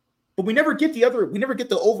 but we never get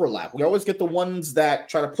the overlap. We always get the ones that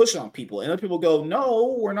try to push it on people, and other people go,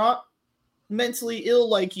 no, we're not mentally ill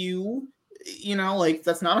like you. Like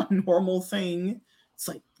that's not a normal thing. It's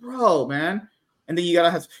like, bro, man. And then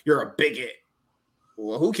you're a bigot.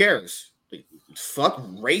 Well, who cares? Fuck,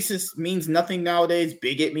 racist means nothing nowadays.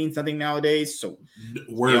 Bigot means nothing nowadays. So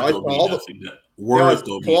words don't mean nothing. Words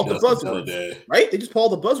don't mean nothing buzzwords, right? They just pull all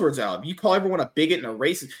the buzzwords out. You call everyone a bigot and a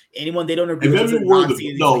racist. Anyone they don't agree with is a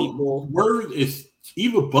Nazi. Word is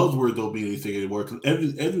even buzzword don't mean anything anymore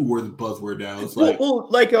because every word is a buzzword now. It's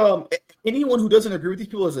anyone who doesn't agree with these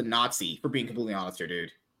people is a Nazi. For being completely honest here,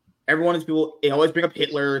 dude. Everyone is people. They always bring up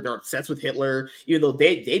Hitler. They're obsessed with Hitler, even though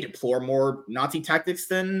they deplore more Nazi tactics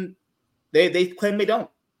than they claim they don't.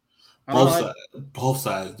 Both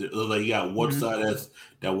sides. Like you got one side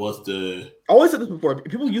that was the. I always said this before.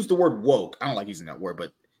 People use the word woke. I don't like using that word,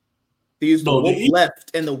 but they use the woke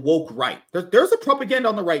left and the woke right. There's a propaganda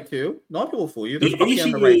on the right too. No people fool you. There's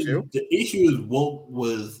propaganda on the right too. The issue is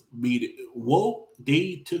woke.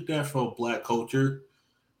 They took that from black culture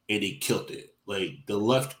and they killed it. Like the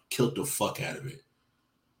left killed the fuck out of it.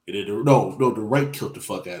 And then the right killed the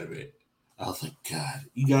fuck out of it. I was like, God,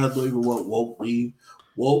 you guys don't even what woke means.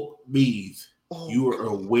 Woke means you are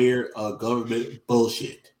aware of government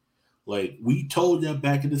bullshit. Like we told them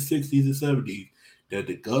back in the 60s and 70s that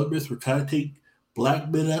the governments were trying to take black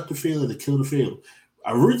men out the family to kill the family.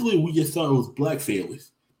 Originally, we just thought it was black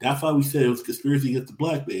families. That's why we said it was a conspiracy against the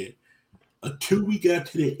black man. Until we got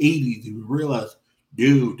to the 80s and we realized,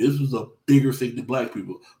 dude, this was a bigger thing than black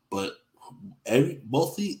people. But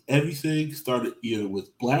mostly everything started either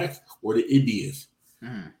with blacks or the Indians.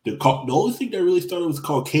 The only thing that really started with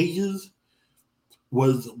Caucasians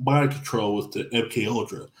was mind control, was the MK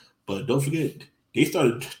Ultra. But don't forget, they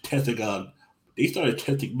started testing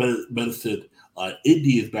medicine on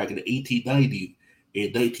Indians back in the 1890s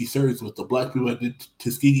and 1930s with the black people at the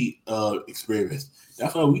Tuskegee experiments.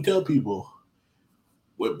 That's why we tell people,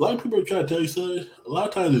 when black people are trying to tell you something, a lot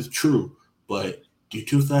of times it's true, but the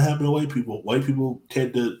truth's not happening to white people. White people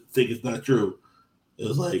tend to think it's not true.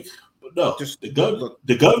 It's like, but no,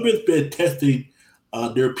 the government's been testing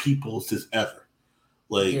their people since ever.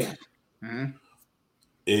 Like,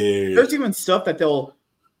 there's even stuff that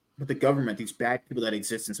with the government, these bad people that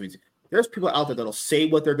exist in some ways, there's people out there that'll say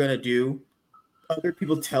what they're going to do. Other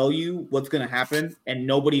people tell you what's going to happen, and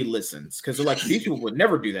nobody listens because they're like, these people would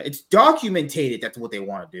never do that. It's documented. That's what they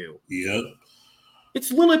want to do. Yep.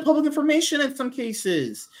 It's literally public information in some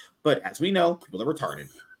cases. But as we know, people are retarded.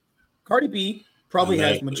 Cardi B probably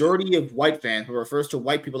has majority of white fans who refers to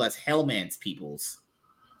white people as Hellman's peoples,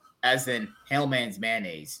 as in Hellman's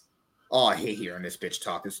mayonnaise. Oh, I hate hearing this bitch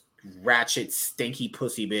talk. This ratchet, stinky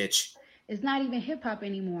pussy bitch. It's not even hip hop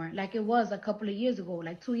anymore like it was a couple of years ago,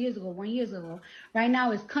 like 2 years ago, 1 year ago. Right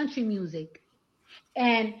now it's country music.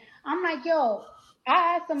 And I'm like, yo,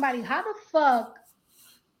 I asked somebody, how the fuck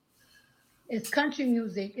is country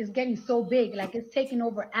music is getting so big? Like it's taking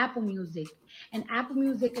over Apple Music. And Apple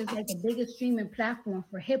Music is like the biggest streaming platform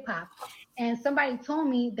for hip hop. And somebody told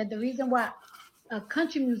me that the reason why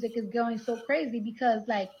country music is going so crazy because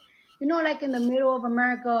like, you know, like in the middle of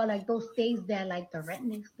America, like those states that like the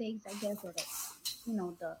redneck states, I guess, or the, you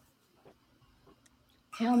know, the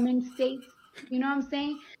Hellman states. You know what I'm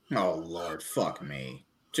saying? Oh, Lord, fuck me.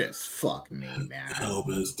 Just fuck me, man.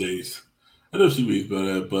 Hellman states. I know she means by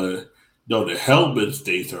that, but no, the Hellman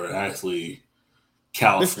states are actually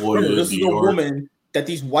California, this is a woman that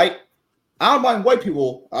these white, I don't mind white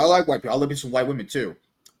people. I like white people. I love some white women too.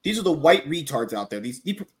 These are the white retards out there.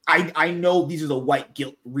 I know these are the white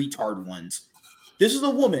guilt retard ones. This is a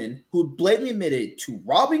woman who blatantly admitted to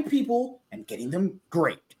robbing people and getting them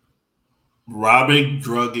raped. Robbing,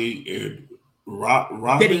 drugging, and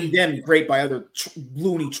robbing. Getting them raped by other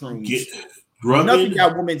loony troons. Nothing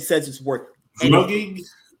that woman says is worth drugging,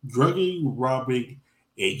 robbing,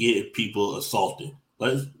 and getting people assaulted.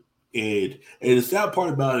 And the sad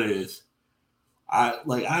part about it is,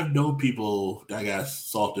 I've known people that got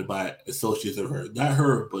assaulted by associates of her. Not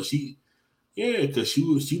her, but she because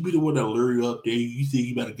she be the one that lure you up there. You think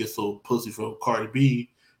you better get some pussy from Cardi B,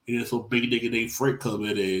 and then some big nigga named Frank come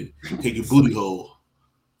in and take your booty hole.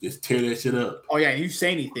 Just tear that shit up. Oh yeah, and you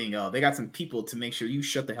say anything, they got some people to make sure you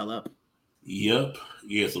shut the hell up. Yep.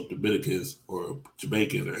 Yeah, some Dominicans or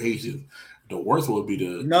Jamaicans or Haitians. The worst one would be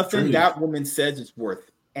the nothing that woman says is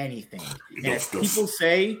worth anything. And if people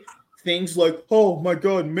say things like, "Oh my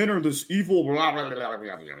God, men are this evil." Blah, blah, blah, blah,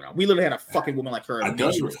 blah, blah. We literally had a fucking woman like her, and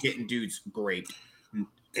she was getting dudes raped.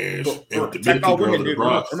 Protect all women, dude.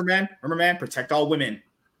 Remember, man. Protect all women.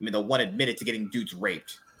 I mean, the one admitted to getting dudes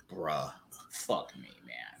raped, bruh. Fuck me,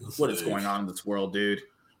 man. What is going on in this world, dude?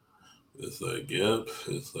 It's like, yep.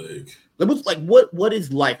 It's like, what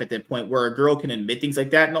is life at that point where a girl can admit things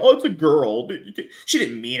like that? And it's a girl. She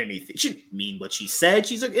didn't mean anything. She didn't mean what she said.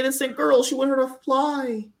 She's an innocent girl. She wanted her to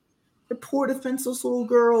fly. The poor defenseless little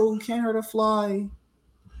girl who can't hurt her fly.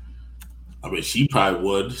 I mean, she probably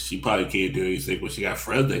would. She probably can't do anything, but she got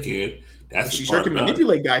friends that can. That's she sure can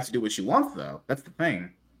manipulate guys to do what she wants, though. That's the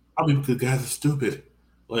thing. I mean, because guys are stupid.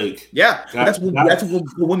 Like, yeah, that's what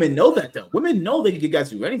women know that though. Women know they can get guys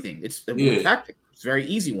to do anything. It's a tactic. It's a very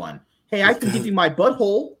easy one. Hey, I can give you my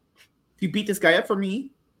butthole if you beat this guy up for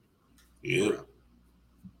me. Yeah,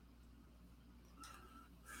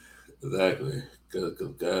 exactly.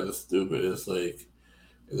 Because guys are stupid. It's like,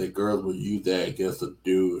 and then girls will use that against a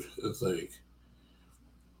dude. It's like,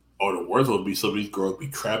 or the worst would be some of these girls be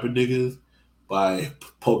trapping niggas by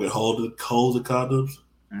poking holes in condoms.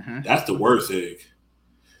 Mm-hmm. That's the worst thing.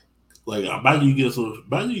 Like, imagine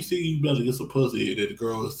you see you better get some pussy, and then the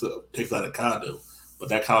girl takes out a condom, but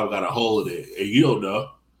that condom got a hole in it, and you don't know,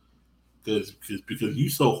 because you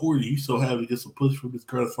so horny, you so happy to get some pussy from this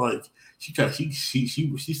girl. It's like she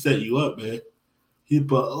set you up, man.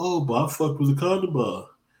 But I fucked with a condom.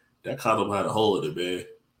 That condom had a hole in it, man.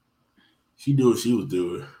 She knew what she was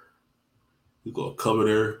doing. We gonna cover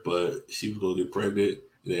her, but she was gonna get pregnant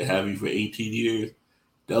and then have you for 18 years.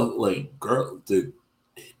 That was like, girl,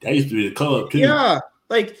 that used to be the come up too. Yeah,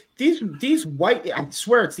 like these white, I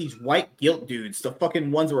swear it's these white guilt dudes, the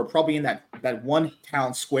fucking ones that were probably in that one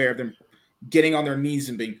town square, them getting on their knees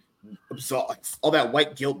and being all that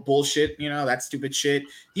white guilt bullshit, that stupid shit.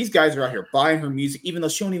 These guys are out here buying her music, even though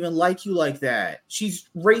she don't even like you like that. She's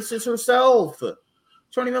racist herself. She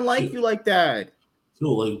don't even like you like that. She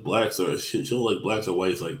don't like blacks or shit. She don't like blacks or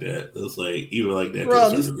whites like that. It's like even like that.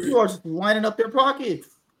 Bro, these people are just lining up their pockets.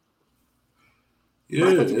 Yeah,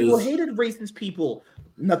 I thought people hated racist people.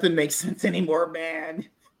 Nothing makes sense anymore, man.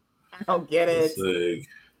 I don't get it. Like,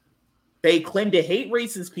 they claim to hate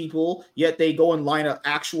racist people, yet they go and line up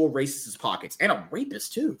actual racists' pockets. And a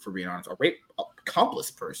rapist, too, for being honest. A rape accomplice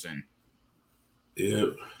person. Yeah.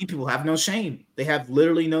 These people have no shame. They have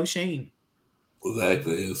literally no shame.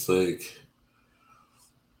 Exactly. It's like...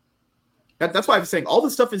 That's why I'm saying all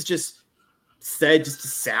this stuff is just said just to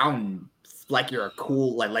sound like you're a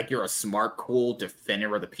cool, like you're a smart, cool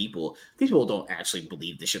defender of the people. These people don't actually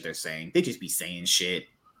believe the shit they're saying. They just be saying shit,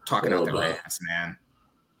 talking out their ass, man.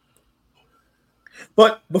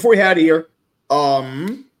 But before we head out of here,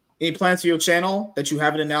 any plans for your channel that you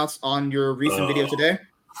haven't announced on your recent video today?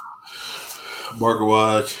 Market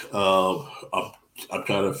watch. I'm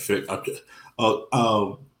trying to fix.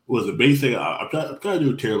 Was the basic? I'm trying to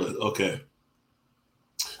do a tier list. Okay.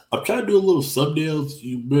 I'm trying to do a little thumbnails.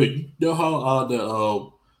 You know how on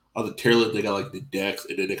the tier list they got like the decks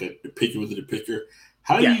and then they got the picture within the picture.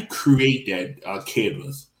 How do you create that on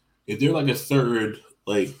Canvas? Is there like a certain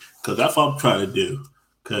because that's what I'm trying to do.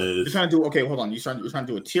 Because you're trying to do hold on. You're trying to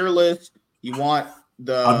do a tier list. You want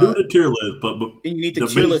I'm doing the tier list, but you need the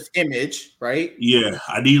tier list image, right? Yeah,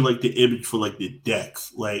 I need like the image for like the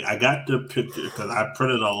decks. Like I got the picture because I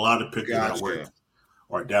printed a lot of pictures at work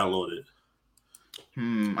or downloaded.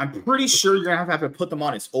 I'm pretty sure you're gonna have to put them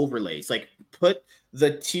on as overlays. Like put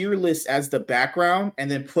the tier list as the background, and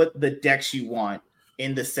then put the decks you want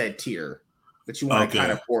in the said tier that you want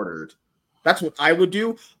kind of ordered. That's what I would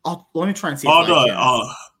do. Let me try and see. Okay.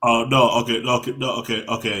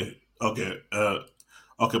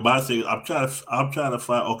 My thing, I'm trying to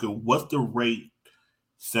find. Okay, what's the rate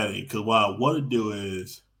setting? Because what I want to do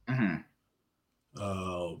is, let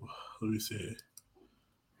me see.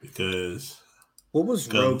 Because what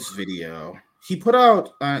was Rogue's video? He put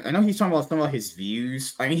out. I know he's talking about some of his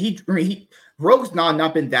views. I mean, Rogue's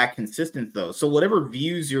not been that consistent though. So whatever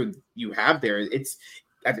views you have there, it's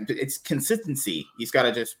consistency. He's got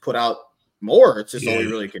to just put out more. It's just all he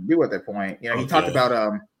really can do at that point. He talked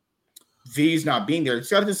about views not being there. He's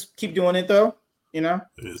got to just keep doing it though. The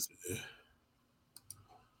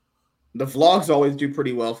vlogs always do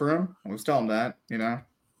pretty well for him. I was telling him that.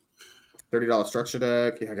 $30 structure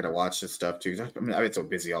deck. I gotta watch this stuff too. I've been so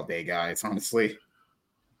busy all day, guys. Honestly.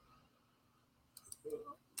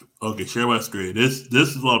 Okay, share my screen. This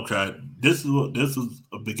is what I'm trying. This is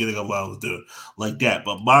a beginning of what I was doing, like that.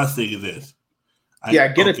 But my thing is this.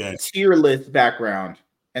 Get a tier list background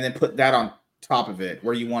and then put that on top of it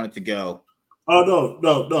where you want it to go. Oh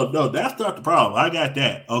no. That's not the problem. I got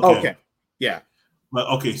that. Okay. Yeah. But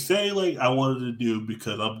okay, say like I wanted to do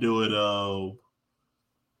because I'm doing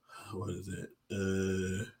what is it?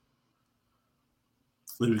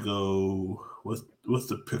 Let me go. What's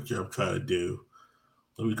the picture I'm trying to do?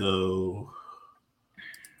 Let me go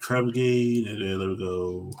Travegate, and then let me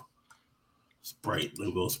go Sprite. Let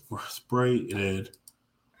me go Sprite and then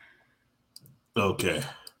okay.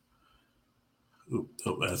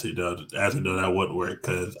 Actually, no, that wouldn't work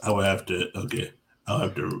because I would have to. Okay, I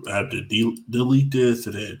have to delete this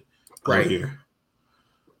and then go here.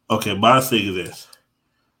 Okay, my thing is this: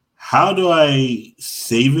 how do I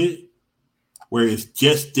save it where it's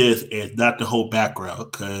just this and not the whole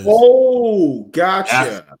background? Because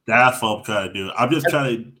gotcha. That's what I'm trying to do. I'm just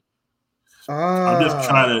trying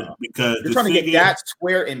to because you're trying to get that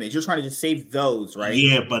square image. You're trying to just save those, right?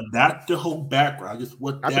 Yeah, but not the whole background. Just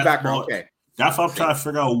what not the background. Okay, that's what I'm trying to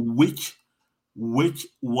figure out which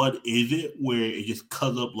one is it where it just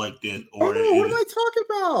comes up like this? Or what am I talking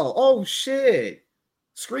about? Oh shit!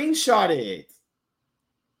 Screenshot it.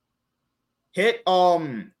 Hit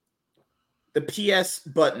the PS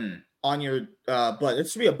button on your button. It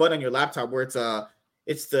should be a button on your laptop where it's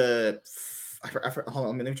the hold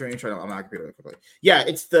on, let me try on my computer quickly. Yeah,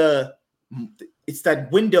 it's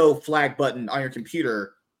that window flag button on your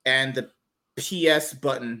computer and the PS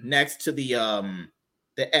button next to the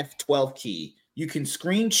F12 key. You can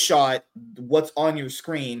screenshot what's on your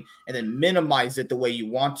screen and then minimize it the way you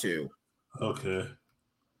want to. Okay.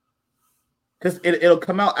 Because it'll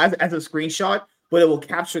come out as a screenshot, but it will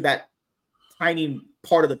capture that tiny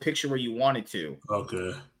part of the picture where you want it to.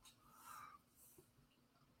 Okay.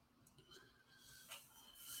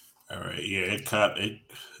 All right. Yeah, it caught it.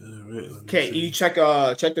 Okay, you check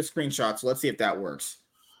the screenshots. Let's see if that works.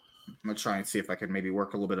 I'm gonna try and see if I can maybe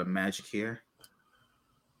work a little bit of magic here.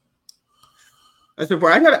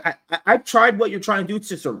 I've tried what you're trying to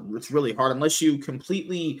do. It's really hard unless you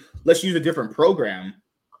let's use a different program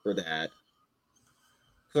for that.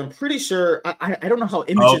 Because I'm pretty sure I don't know how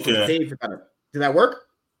images are saved. Did that work?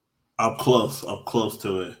 I'm close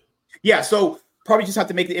to it. Yeah, so probably just have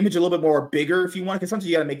to make the image a little bit more bigger if you want, because sometimes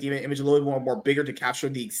you got to make the image a little bit more bigger to capture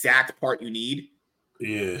the exact part you need.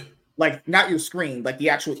 Yeah. Like not your screen, like the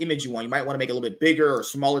actual image you want. You might want to make it a little bit bigger or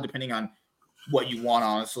smaller depending on what you want,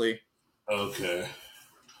 honestly. Okay.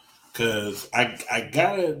 Because I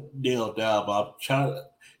got it nailed down, but I'm trying to.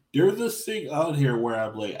 There's this thing on here where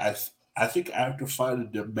I'm like, I think I have to find a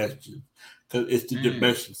dimension. Because it's the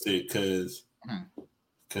dimension thing. Because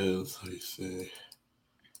let me see.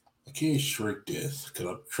 I can't shrink this because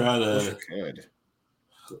I'm trying to.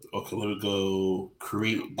 Okay, let me go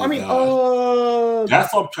create. I mean,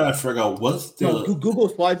 that's what I'm trying to figure out. What's the Google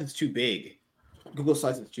Slides is too big. Google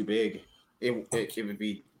Slides is too big. It would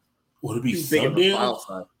be. Would it be too big thumbnail? Of a file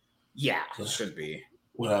size. Yeah, it should be.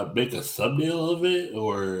 Would I make a thumbnail of it,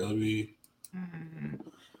 or let me?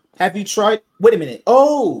 Have you tried? Wait a minute.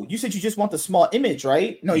 Oh, you said you just want the small image,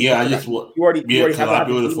 right? No, I just want. You already have. I'm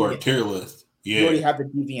doing it for a tier list. Yeah, you already have the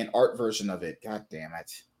deviant art version of it. God damn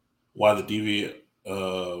it! Why the deviant?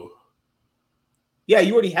 Yeah,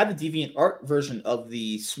 you already have the deviant art version of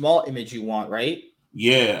the small image you want, right?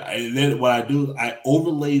 Yeah, and then what I do, I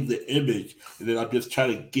overlay the image, and then I'm just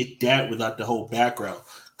trying to get that without the whole background.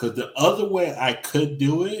 Because the other way I could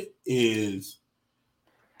do it is,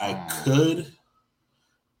 I could.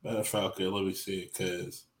 Matter of fact, okay, let me see.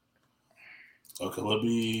 Because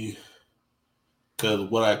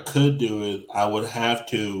what I could do is I would have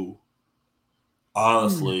to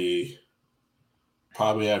honestly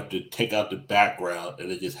probably have to take out the background and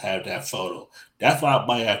then just have that photo. That's what I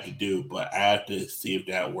might have to do, but I have to see if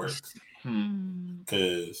that works.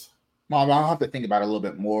 Because I'll have to think about it a little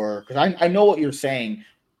bit more because I know what you're saying.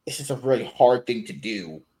 It's just a really hard thing to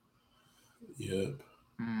do. Yep.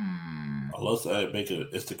 Unless I make an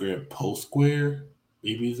Instagram post square,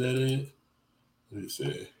 maybe is that it? Let me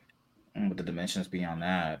see. With the dimensions beyond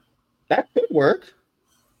that, that could work.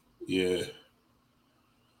 Yeah.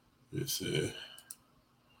 Let's see.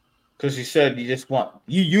 Because you said you just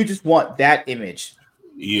want that image.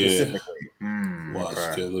 Yeah. Specifically. Watch.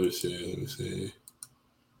 Okay, let me see.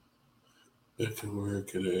 That can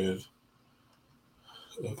work. It is.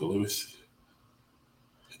 Okay, let me see.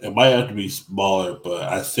 It might have to be smaller, but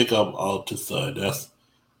I think I'm on to side. That's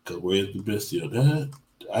because where's the Bistio? That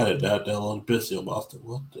I did not download the Bistio monster.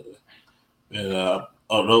 What the? And oh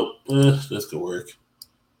no, this could work.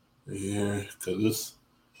 Yeah, because this.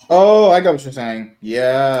 Oh, I got what you're saying.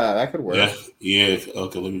 Yeah, that could work. Yeah.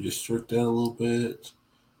 Okay, let me just shrink that a little bit.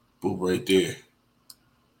 Boom, right there.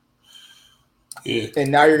 Yeah.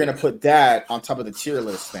 And now you're gonna put that on top of the tier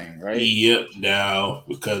list thing, right? Yep. Now,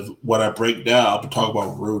 because when I break down, I'm talking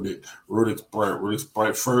about Runic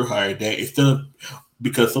Sprite, Fur Hire. That instead of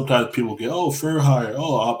because sometimes people get Fur Hire.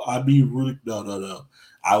 I mean Runic. No.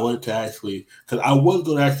 I wanted to actually because I was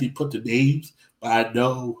gonna actually put the names, but I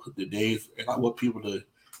know the names and I want people to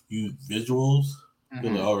use visuals.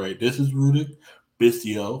 Like, all right, this is Runic,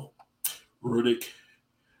 Bistio, Riddick.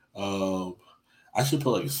 I should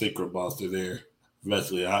put like a Sacred Monster there.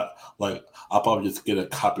 Eventually, I'll probably just get a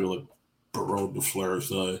copy of like Baron de Fleur or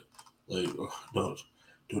something. Like, no,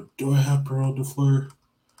 do I have Baron de Fleur?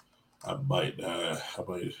 I might.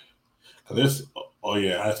 Cause this. Oh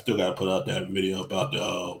yeah, I still gotta put out that video about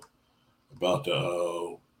the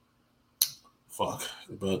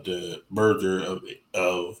merger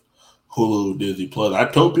of Hulu Disney Plus. I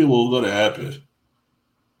told people it was going to happen.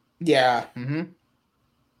 Yeah. Mm-hmm.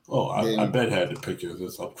 Oh, I bet I had the pictures of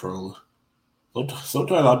this. I'm trolling.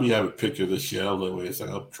 Sometimes I'll be having pictures of this shit. I was like, wait a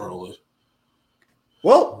second, I'm trolling.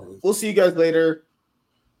 Well, we'll see you guys later.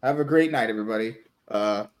 Have a great night, everybody.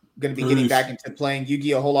 Going to be getting back into playing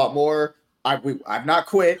Yu-Gi-Oh! A whole lot more. I've not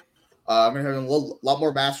quit. I'm going to have a lot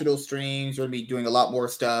more Master Duel streams. We're going to be doing a lot more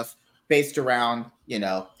stuff based around,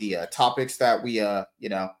 the topics that we,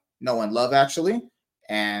 know and love, actually.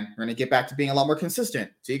 And we're going to get back to being a lot more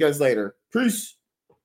consistent. See you guys later. Peace.